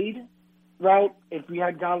a fade route if we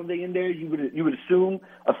had Galladay in there. You would assume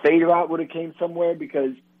a fade route would have came somewhere,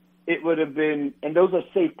 because it would have been, and those are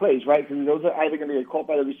safe plays, right? Because those are either going to get caught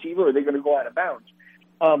by the receiver or they're going to go out of bounds,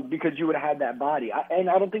 because you would have had that body. And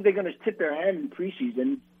I don't think they're going to tip their hand in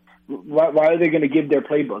preseason. Why are they going to give their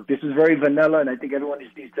playbook? This is very vanilla, and I think everyone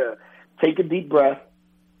just needs to take a deep breath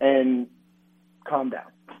and calm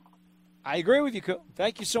down. I agree with you.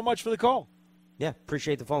 Thank you so much for the call. Yeah,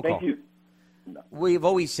 appreciate the phone call. Thank you. We've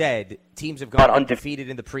always said teams have gone undefeated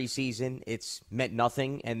in the preseason. It's meant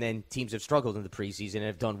nothing, and then teams have struggled in the preseason and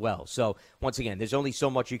have done well. So, once again, there's only so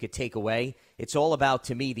much you could take away. It's all about,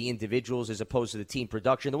 to me, the individuals as opposed to the team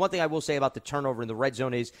production. The one thing I will say about the turnover in the red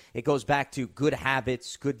zone is it goes back to good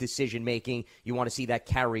habits, good decision-making. You want to see that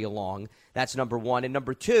carry along. That's number one. And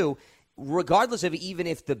number two, regardless of even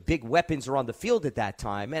if the big weapons are on the field at that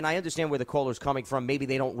time, and I understand where the caller's coming from, maybe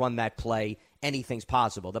they don't run that play, anything's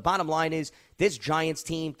possible. The bottom line is this Giants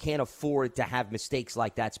team can't afford to have mistakes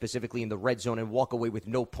like that, specifically in the red zone, and walk away with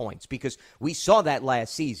no points, because we saw that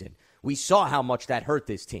last season. We saw how much that hurt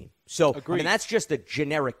this team. So, I mean, that's just a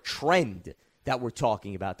generic trend that we're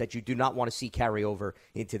talking about that you do not want to see carry over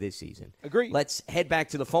into this season. Agreed. Let's head back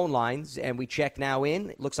to the phone lines, and we check now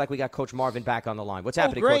in. It looks like we got Coach Marvin back on the line. What's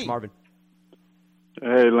happening, Coach Marvin?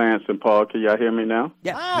 Hey, Lance and Paul, can y'all hear me now?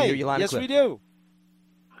 Yeah, Hi. we hear you loud and clear. Yes, we do.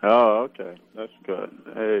 Oh, okay. That's good.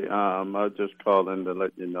 Hey, I was just calling to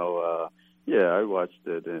let you know, I watched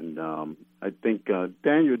it, and I think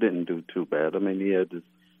Daniel didn't do too bad. I mean, he had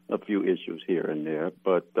a few issues here and there,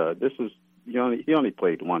 but this is he only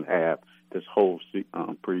played one half this whole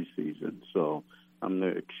preseason, so I'm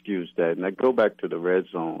going to excuse that. And I go back to the red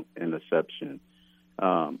zone interception.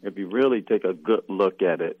 If you really take a good look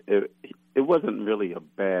at it, it wasn't really a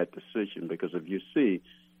bad decision, because if you see,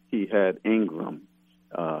 he had Ingram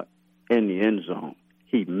in the end zone.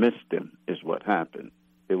 He missed him is what happened.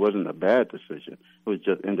 It wasn't a bad decision. It was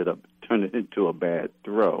just ended up turning into a bad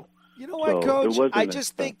throw. You know what, Coach? I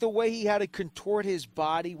just think the way he had to contort his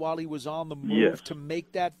body while he was on the move to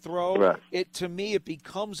make that throw, to me, it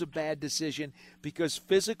becomes a bad decision, because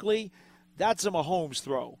physically, that's a Mahomes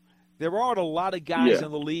throw. There aren't a lot of guys in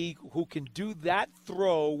the league who can do that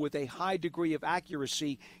throw with a high degree of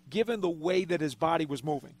accuracy, given the way that his body was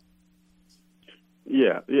moving.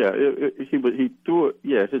 Yeah. He threw it.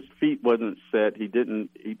 Yeah, his feet wasn't set. He didn't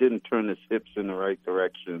turn his hips in the right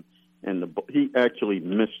direction, and he actually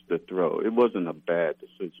missed the throw. It wasn't a bad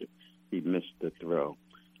decision. He missed the throw.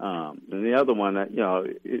 And the other one,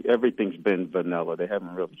 everything's been vanilla. They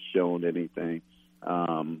haven't really shown anything.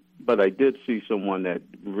 But I did see someone that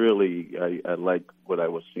really I liked what I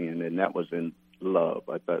was seeing, and that was in Love.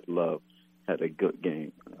 I thought Love had a good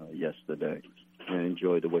game yesterday, and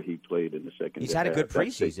enjoyed the way he played in the second. He's had a good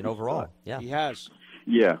preseason overall. Yeah, he has.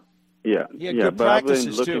 Yeah. Good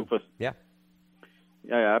practices too.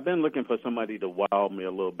 I've been looking for somebody to wow me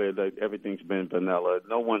a little bit. Everything's been vanilla.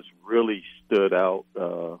 No one's really stood out.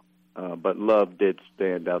 But Love did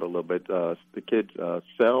stand out a little bit. The kid,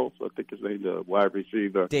 Sells, I think his name, the wide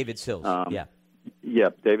receiver. David Sills, Yeah,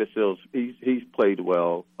 David Sills. He's played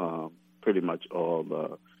well pretty much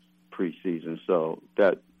all preseason, so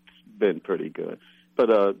that's been pretty good. But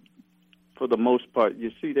for the most part,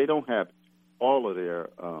 you see, they don't have all of their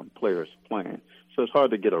players playing, so it's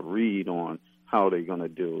hard to get a read on how they're going to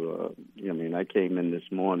do. I came in this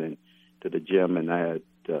morning to the gym, and I had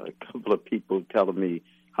a couple of people telling me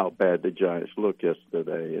how bad the Giants looked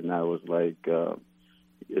yesterday, and I was like,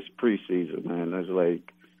 it's preseason, man. It's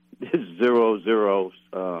like it's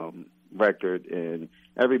 0-0 record, and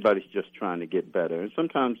everybody's just trying to get better. And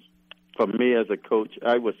sometimes, for me as a coach,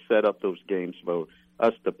 I would set up those games for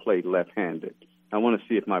us to play left-handed. I want to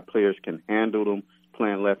see if my players can handle them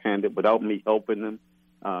playing left-handed without me helping them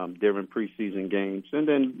during preseason games. And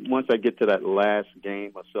then once I get to that last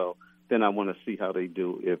game or so, then I want to see how they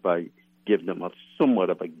do if I give them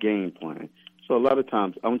somewhat of a game plan. So a lot of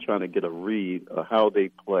times I'm trying to get a read of how they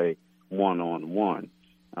play one-on-one.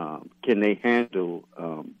 Can they handle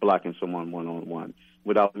blocking someone one-on-one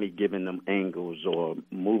without me giving them angles or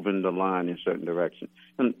moving the line in certain directions?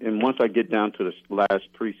 And once I get down to the last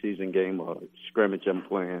preseason game or scrimmage I'm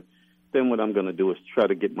playing, then what I'm going to do is try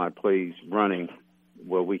to get my plays running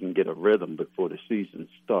where we can get a rhythm before the season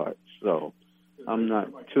starts. So I'm not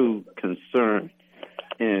too concerned.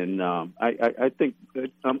 And I think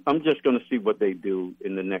I'm just going to see what they do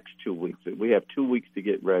in the next 2 weeks. We have 2 weeks to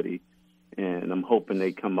get ready, and I'm hoping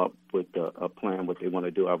they come up with a plan what they want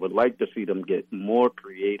to do. I would like to see them get more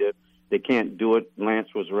creative. They can't do it. Lance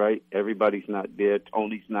was right. Everybody's not there.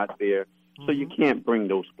 Tony's not there. Mm-hmm. So you can't bring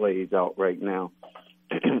those plays out right now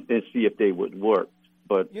and see if they would work.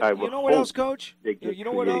 But I would know what else, Coach? You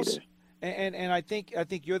know what else? And I think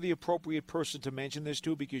you're the appropriate person to mention this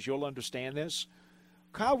too, because you'll understand this.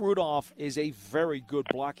 Kyle Rudolph is a very good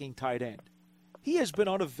blocking tight end. He has been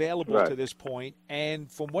unavailable to this point,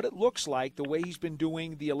 and from what it looks like, the way he's been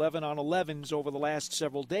doing the 11-on-11s over the last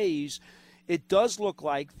several days, it does look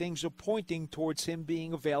like things are pointing towards him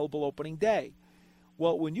being available opening day.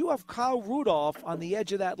 Well, when you have Kyle Rudolph on the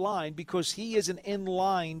edge of that line, because he is an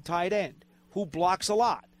in-line tight end who blocks a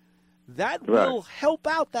lot, that will help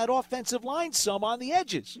out that offensive line some on the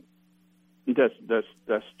edges.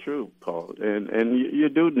 That's true, Paul, and you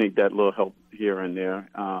do need that little help here and there,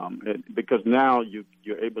 because now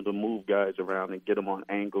you're able to move guys around and get them on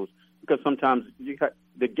angles. Because sometimes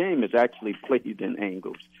the game is actually played in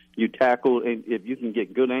angles. You tackle, and if you can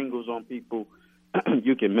get good angles on people,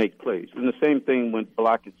 you can make plays. And the same thing when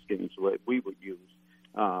blocking schemes what we would use.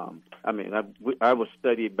 I was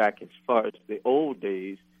studied back as far as the old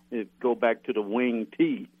days. Go back to the wing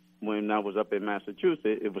T. When I was up in Massachusetts,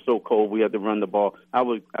 it was so cold we had to run the ball. I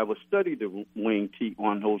would study the wing T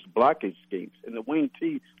on those blocking schemes, and the wing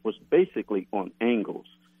T was basically on angles.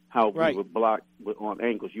 How we would block on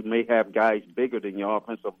angles. You may have guys bigger than your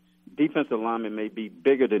defensive lineman may be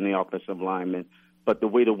bigger than the offensive lineman, but the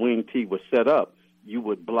way the wing T was set up, you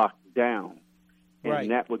would block down,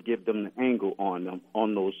 and that would give them the angle on them,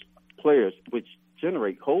 on those players, which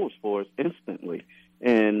generate holes for us instantly.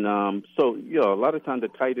 And so, a lot of times the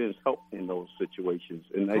tight ends help in those situations,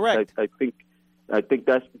 and I think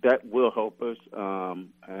that will help us.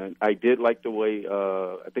 And I did like the way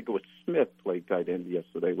I think it was Smith played tight end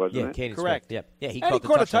yesterday, wasn't it? Caden correct. Smith. Yeah, he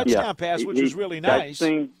caught a touchdown pass, which was really nice.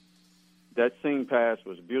 That same pass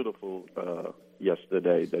was beautiful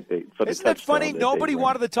yesterday. Isn't that funny? Nobody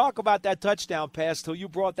wanted to talk about that touchdown pass till you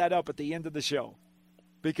brought that up at the end of the show,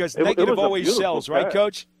 because negative always sells, right,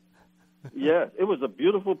 Coach? Yeah, it was a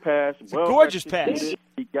beautiful pass. It's a gorgeous pass.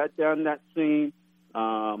 He got down that seam,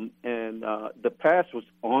 and the pass was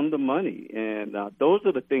on the money. And those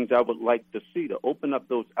are the things I would like to see, to open up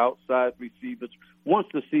those outside receivers once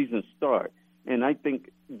the season starts. And I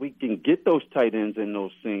think we can get those tight ends in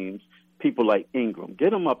those seams, people like Ingram,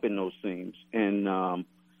 get them up in those seams. And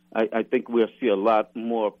I think we'll see a lot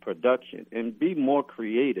more production and be more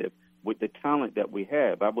creative with the talent that we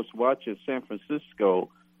have. I was watching San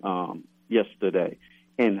Francisco yesterday,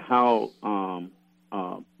 and how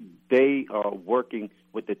they are working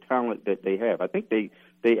with the talent that they have. I think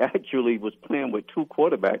they actually was playing with two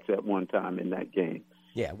quarterbacks at one time in that game.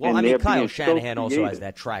 Yeah, well, Kyle Shanahan also has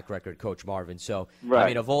that track record, Coach Marvin. So,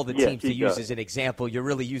 of all the teams to use as an example, you're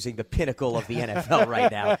really using the pinnacle of the NFL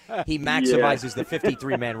right now. He maximizes the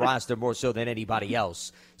 53-man roster more so than anybody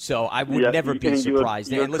else. So I would never be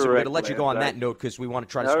surprised. And listen, we're going to let you go on that note because we want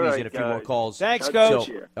to try to squeeze in a few more calls. Thanks, Coach.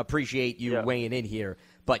 So appreciate you weighing in here.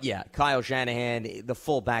 But, Kyle Shanahan, the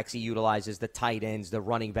fullbacks he utilizes, the tight ends, the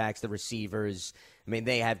running backs, the receivers.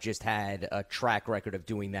 They have just had a track record of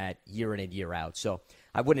doing that year in and year out. So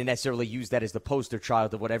I wouldn't necessarily use that as the poster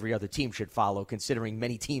child of what every other team should follow, considering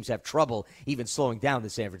many teams have trouble even slowing down the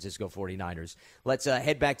San Francisco 49ers. Let's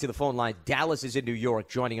head back to the phone line. Dallas is in New York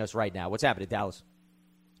joining us right now. What's happening, Dallas?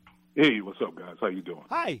 Hey, what's up, guys? How you doing?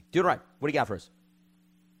 Hi. Doing right. What do you got for us?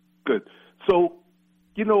 Good. So,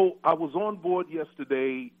 I was on board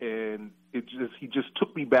yesterday, and he just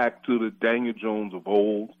took me back to the Daniel Jones of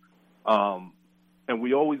old. And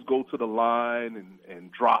we always go to the line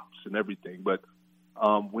and drops and everything. But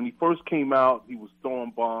when he first came out, he was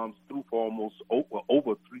throwing bombs, threw for almost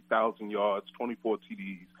over 3,000 yards, 24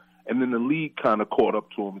 TDs. And then the league kind of caught up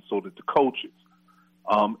to him, and so did the coaches.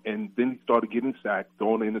 And then he started getting sacked,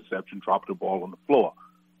 throwing an interception, dropping the ball on the floor.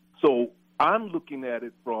 So I'm looking at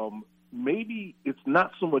it from maybe it's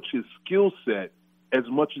not so much his skill set as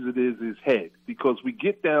much as it is his head, because we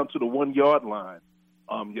get down to the 1 yard line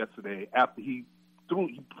yesterday after he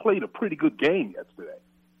played a pretty good game yesterday.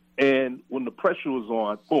 And when the pressure was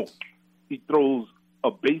on, boom, he throws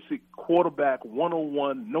a basic quarterback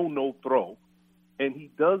 101 no throw. And he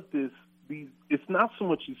does this. It's not so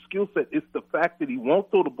much his skill set. It's the fact that he won't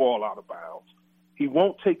throw the ball out of bounds. He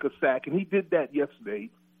won't take a sack. And he did that yesterday.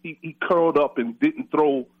 He curled up and didn't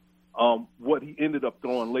throw what he ended up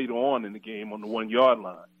throwing later on in the game on the 1 yard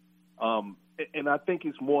line. And I think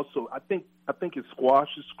it's more so. I think his squash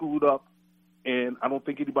is screwed up. And I don't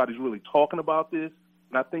think anybody's really talking about this.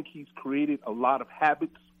 And I think he's created a lot of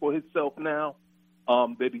habits for himself now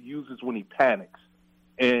that he uses when he panics.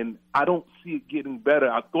 And I don't see it getting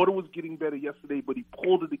better. I thought it was getting better yesterday, but he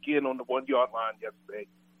pulled it again on the 1 yard line yesterday.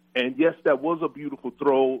 And, yes, that was a beautiful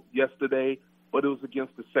throw yesterday, but it was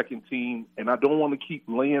against the second team. And I don't want to keep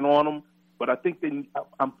laying on him, but I think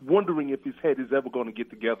I'm wondering if his head is ever going to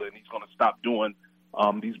get together and he's going to stop doing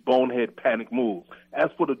these bonehead panic moves. As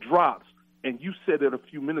for the drops, and you said it a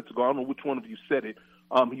few minutes ago, I don't know which one of you said it,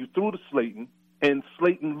 he threw to Slayton, and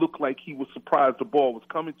Slayton looked like he was surprised the ball was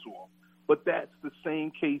coming to him. But that's the same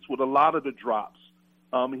case with a lot of the drops.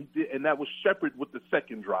 He did, and that was Shepard with the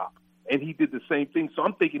second drop, and he did the same thing. So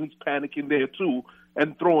I'm thinking he's panicking there too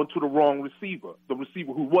and throwing to the wrong receiver, the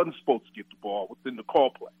receiver who wasn't supposed to get the ball within the call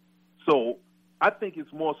play. So I think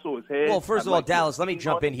it's more so his head. Well, first of all, Dallas, let me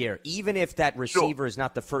jump in here. Even if that receiver is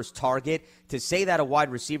not the first target, to say that a wide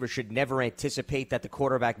receiver should never anticipate that the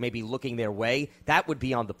quarterback may be looking their way, that would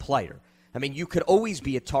be on the player. I mean, you could always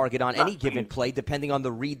be a target on any given play depending on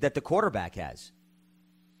the read that the quarterback has.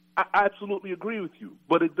 I absolutely agree with you,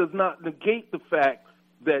 but it does not negate the fact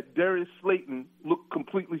that Darius Slayton looked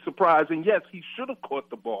completely surprised. And, yes, he should have caught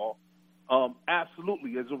the ball.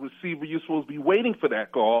 Absolutely. As a receiver, you're supposed to be waiting for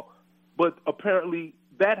that call. But apparently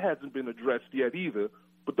that hasn't been addressed yet either.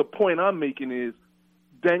 But the point I'm making is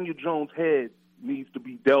Daniel Jones' head needs to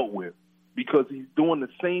be dealt with because he's doing the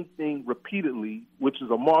same thing repeatedly, which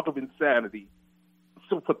is a mark of insanity,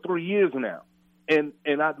 so for 3 years now. And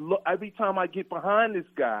every time I get behind this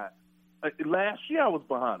guy, last year I was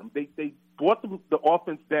behind him. They brought the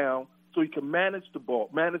offense down so he could manage the ball,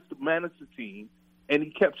 manage the team, and he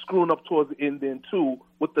kept screwing up towards the end then too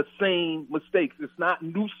with the same mistakes. It's not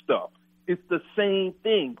new stuff. It's the same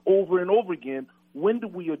thing over and over again. When do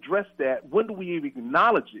we address that? When do we even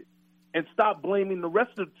acknowledge it? And stop blaming the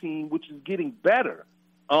rest of the team, which is getting better.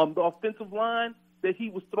 The offensive line that he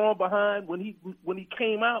was thrown behind when he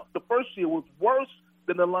came out the first year was worse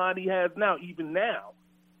than the line he has now, even now.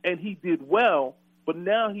 And he did well, but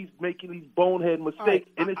now he's making these bonehead mistakes,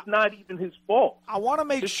 and it's not even his fault. I want to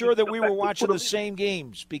make sure that we were watching the same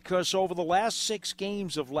games because over the last 6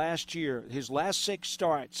 games of last year, his last 6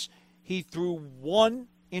 starts, he threw 1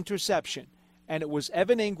 interception, and it was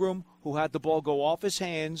Evan Ingram who had the ball go off his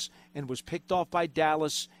hands and was picked off by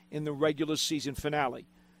Dallas in the regular season finale.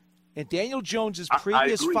 In Daniel Jones'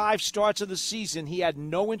 previous 5 starts of the season, he had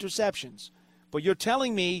no interceptions. But you're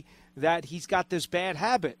telling me that he's got this bad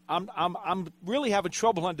habit. I'm really having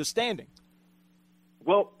trouble understanding.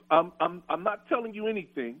 Well, I'm not telling you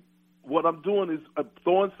anything. What I'm doing is I'm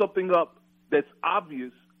throwing something up that's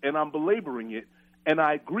obvious, and I'm belaboring it, and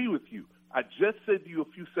I agree with you. I just said to you a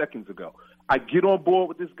few seconds ago, I get on board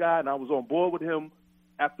with this guy, and I was on board with him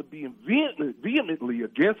after being vehemently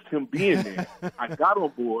against him being there. I got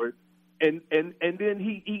on board. And then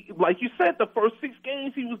he like you said, the first 6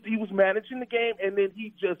 games he was managing the game, and then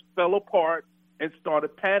he just fell apart and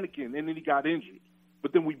started panicking, and then he got injured.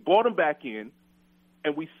 But then we brought him back in,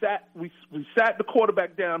 and we sat the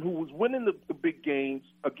quarterback down who was winning the big games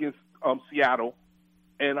against Seattle,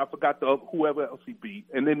 and I forgot whoever else he beat,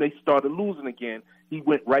 and then they started losing again. He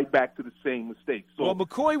went right back to the same mistake. So well,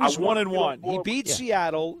 McCoy was 1-1. He beat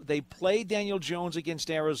Seattle. They played Daniel Jones against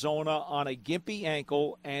Arizona on a gimpy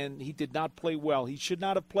ankle, and he did not play well. He should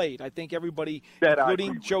not have played. I think everybody,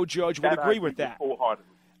 including Joe Judge, would agree with that. Wholeheartedly.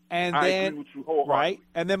 And I then, agree with you wholeheartedly. Right,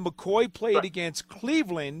 and then McCoy played against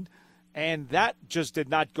Cleveland, and that just did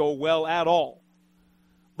not go well at all.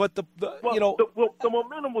 But the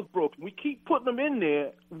momentum was broken. We keep putting them in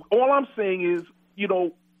there. All I'm saying is,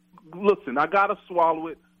 listen, I gotta swallow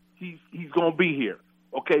it. He's gonna be here.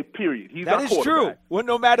 Okay, period. He's that is true. Well,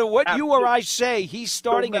 no matter what you or I say, he's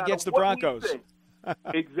starting against the Broncos.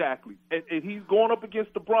 Exactly, and he's going up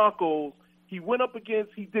against the Broncos. He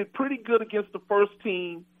did pretty good against the first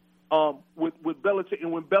team with Belichick,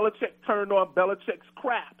 and when Belichick turned on Belichick's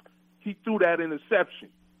crap, he threw that interception.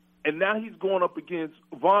 And now he's going up against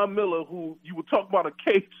Von Miller, who you were talking about a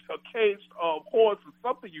caged horse or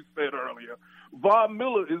something you said earlier. Von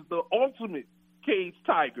Miller is the ultimate caged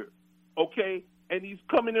tiger, okay? And he's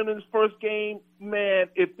coming in his first game. Man,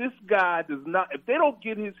 if this guy if they don't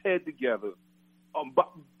get his head together, I'm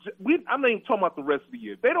not even talking about the rest of the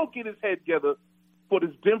year. If they don't get his head together for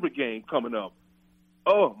this Denver game coming up,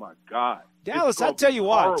 oh, my God. Dallas, I'll tell you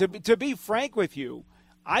what, to be frank with you,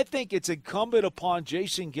 I think it's incumbent upon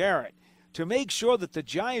Jason Garrett to make sure that the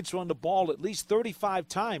Giants run the ball at least 35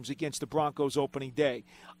 times against the Broncos opening day.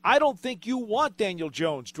 I don't think you want Daniel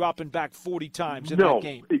Jones dropping back 40 times in that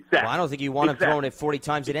game. Exactly. Well, I don't think you want him throwing it 40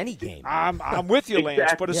 times in any game. I'm with you,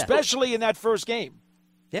 Lance, but especially in that first game.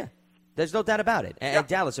 Yeah. There's no doubt about it. And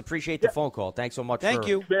Dallas, appreciate the phone call. Thanks so much for weighing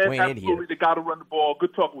in here. Absolutely. They got to run the ball.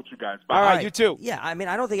 Good talking with you guys. Bye. All right, you too. Yeah, I mean,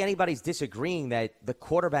 I don't think anybody's disagreeing that the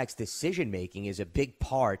quarterback's decision-making is a big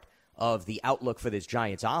part of the outlook for this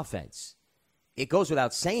Giants offense. It goes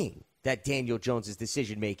without saying that Daniel Jones'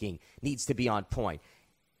 decision-making needs to be on point.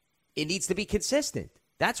 It needs to be consistent.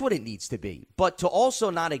 That's what it needs to be. But to also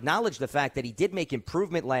not acknowledge the fact that he did make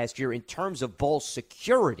improvement last year in terms of ball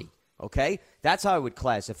security, okay? That's how I would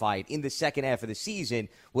classify it in the second half of the season,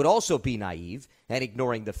 would also be naive and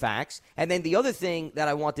ignoring the facts. And then the other thing that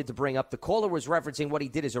I wanted to bring up, the caller was referencing what he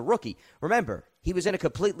did as a rookie. Remember, he was in a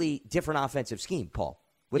completely different offensive scheme, Paul,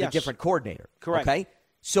 with a different coordinator. Correct. Okay?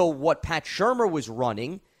 So what Pat Shurmur was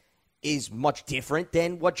running is much different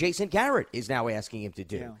than what Jason Garrett is now asking him to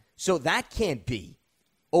do. Yeah. So that can't be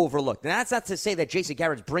overlooked. And that's not to say that Jason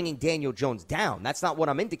Garrett's bringing Daniel Jones down. That's not what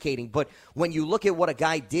I'm indicating. But when you look at what a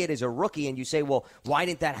guy did as a rookie and you say, well, why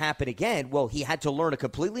didn't that happen again? Well, he had to learn a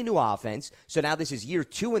completely new offense. So now this is year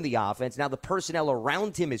 2 in the offense. Now the personnel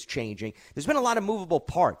around him is changing. There's been a lot of movable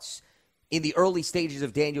parts in the early stages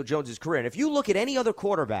of Daniel Jones' career. And if you look at any other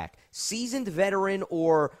quarterback, seasoned veteran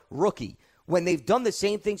or rookie, when they've done the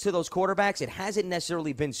same things to those quarterbacks, it hasn't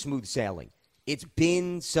necessarily been smooth sailing. It's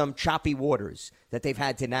been some choppy waters that they've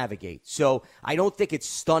had to navigate. So I don't think it's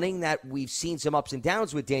stunning that we've seen some ups and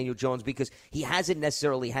downs with Daniel Jones because he hasn't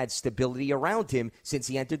necessarily had stability around him since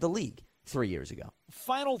he entered the league 3 years ago.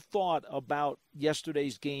 Final thought about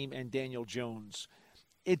yesterday's game and Daniel Jones.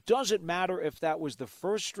 It doesn't matter if that was the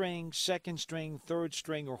first string, second string, third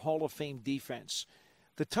string, or Hall of Fame defense.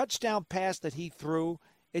 The touchdown pass that he threw,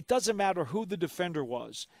 it doesn't matter who the defender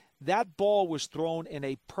was. That ball was thrown in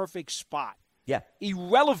a perfect spot. Yeah.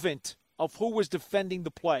 Irrelevant of who was defending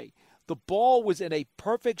the play. The ball was in a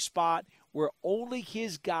perfect spot where only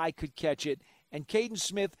his guy could catch it, and Caden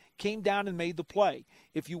Smith came down and made the play.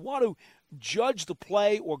 If you want to judge the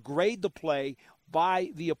play or grade the play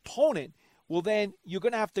by the opponent, well, then you're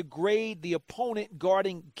going to have to grade the opponent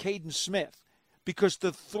guarding Caden Smith because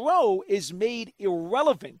the throw is made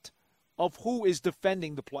irrelevant of who is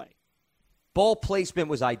defending the play. Ball placement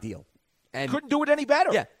was ideal. And couldn't do it any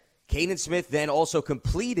better. Yeah. Caden Smith then also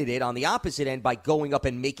completed it on the opposite end by going up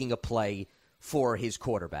and making a play for his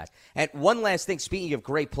quarterback. And one last thing, speaking of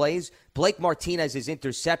great plays, Blake Martinez's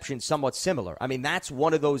interception somewhat similar. I mean, that's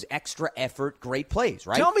one of those extra effort great plays,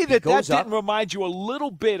 right? Tell me that didn't remind you a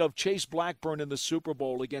little bit of Chase Blackburn in the Super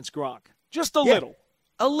Bowl against Gronk. Just a little.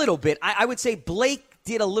 A little bit. I would say Blake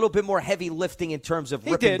did a little bit more heavy lifting in terms of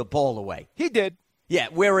ripping the ball away. He did. Yeah,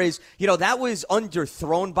 whereas, that was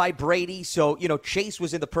underthrown by Brady, so, Chase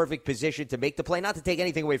was in the perfect position to make the play. Not to take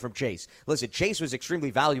anything away from Chase. Listen, Chase was extremely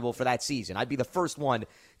valuable for that season. I'd be the first one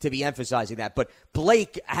to be emphasizing that. But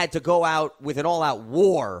Blake had to go out with an all-out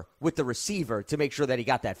war with the receiver to make sure that he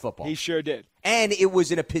got that football. He sure did. And it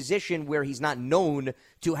was in a position where he's not known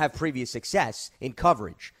to have previous success in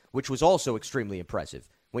coverage, which was also extremely impressive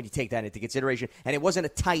when you take that into consideration. And it wasn't a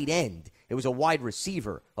tight end. It was a wide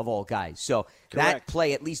receiver of all guys. So that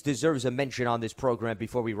play at least deserves a mention on this program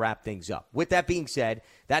before we wrap things up. With that being said,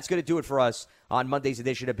 that's going to do it for us on Monday's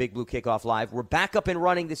edition of Big Blue Kickoff Live. We're back up and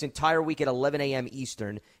running this entire week at 11 a.m.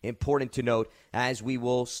 Eastern. Important to note as we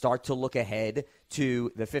will start to look ahead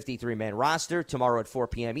to the 53-man roster tomorrow at 4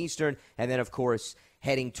 p.m. Eastern. And then, of course,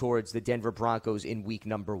 heading towards the Denver Broncos in week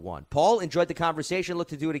number 1. Paul, enjoyed the conversation. Look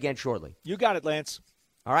to do it again shortly. You got it, Lance.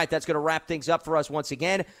 All right, that's going to wrap things up for us once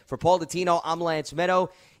again. For Paul Dottino, I'm Lance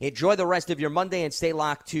Meadow. Enjoy the rest of your Monday and stay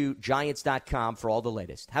locked to Giants.com for all the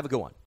latest. Have a good one.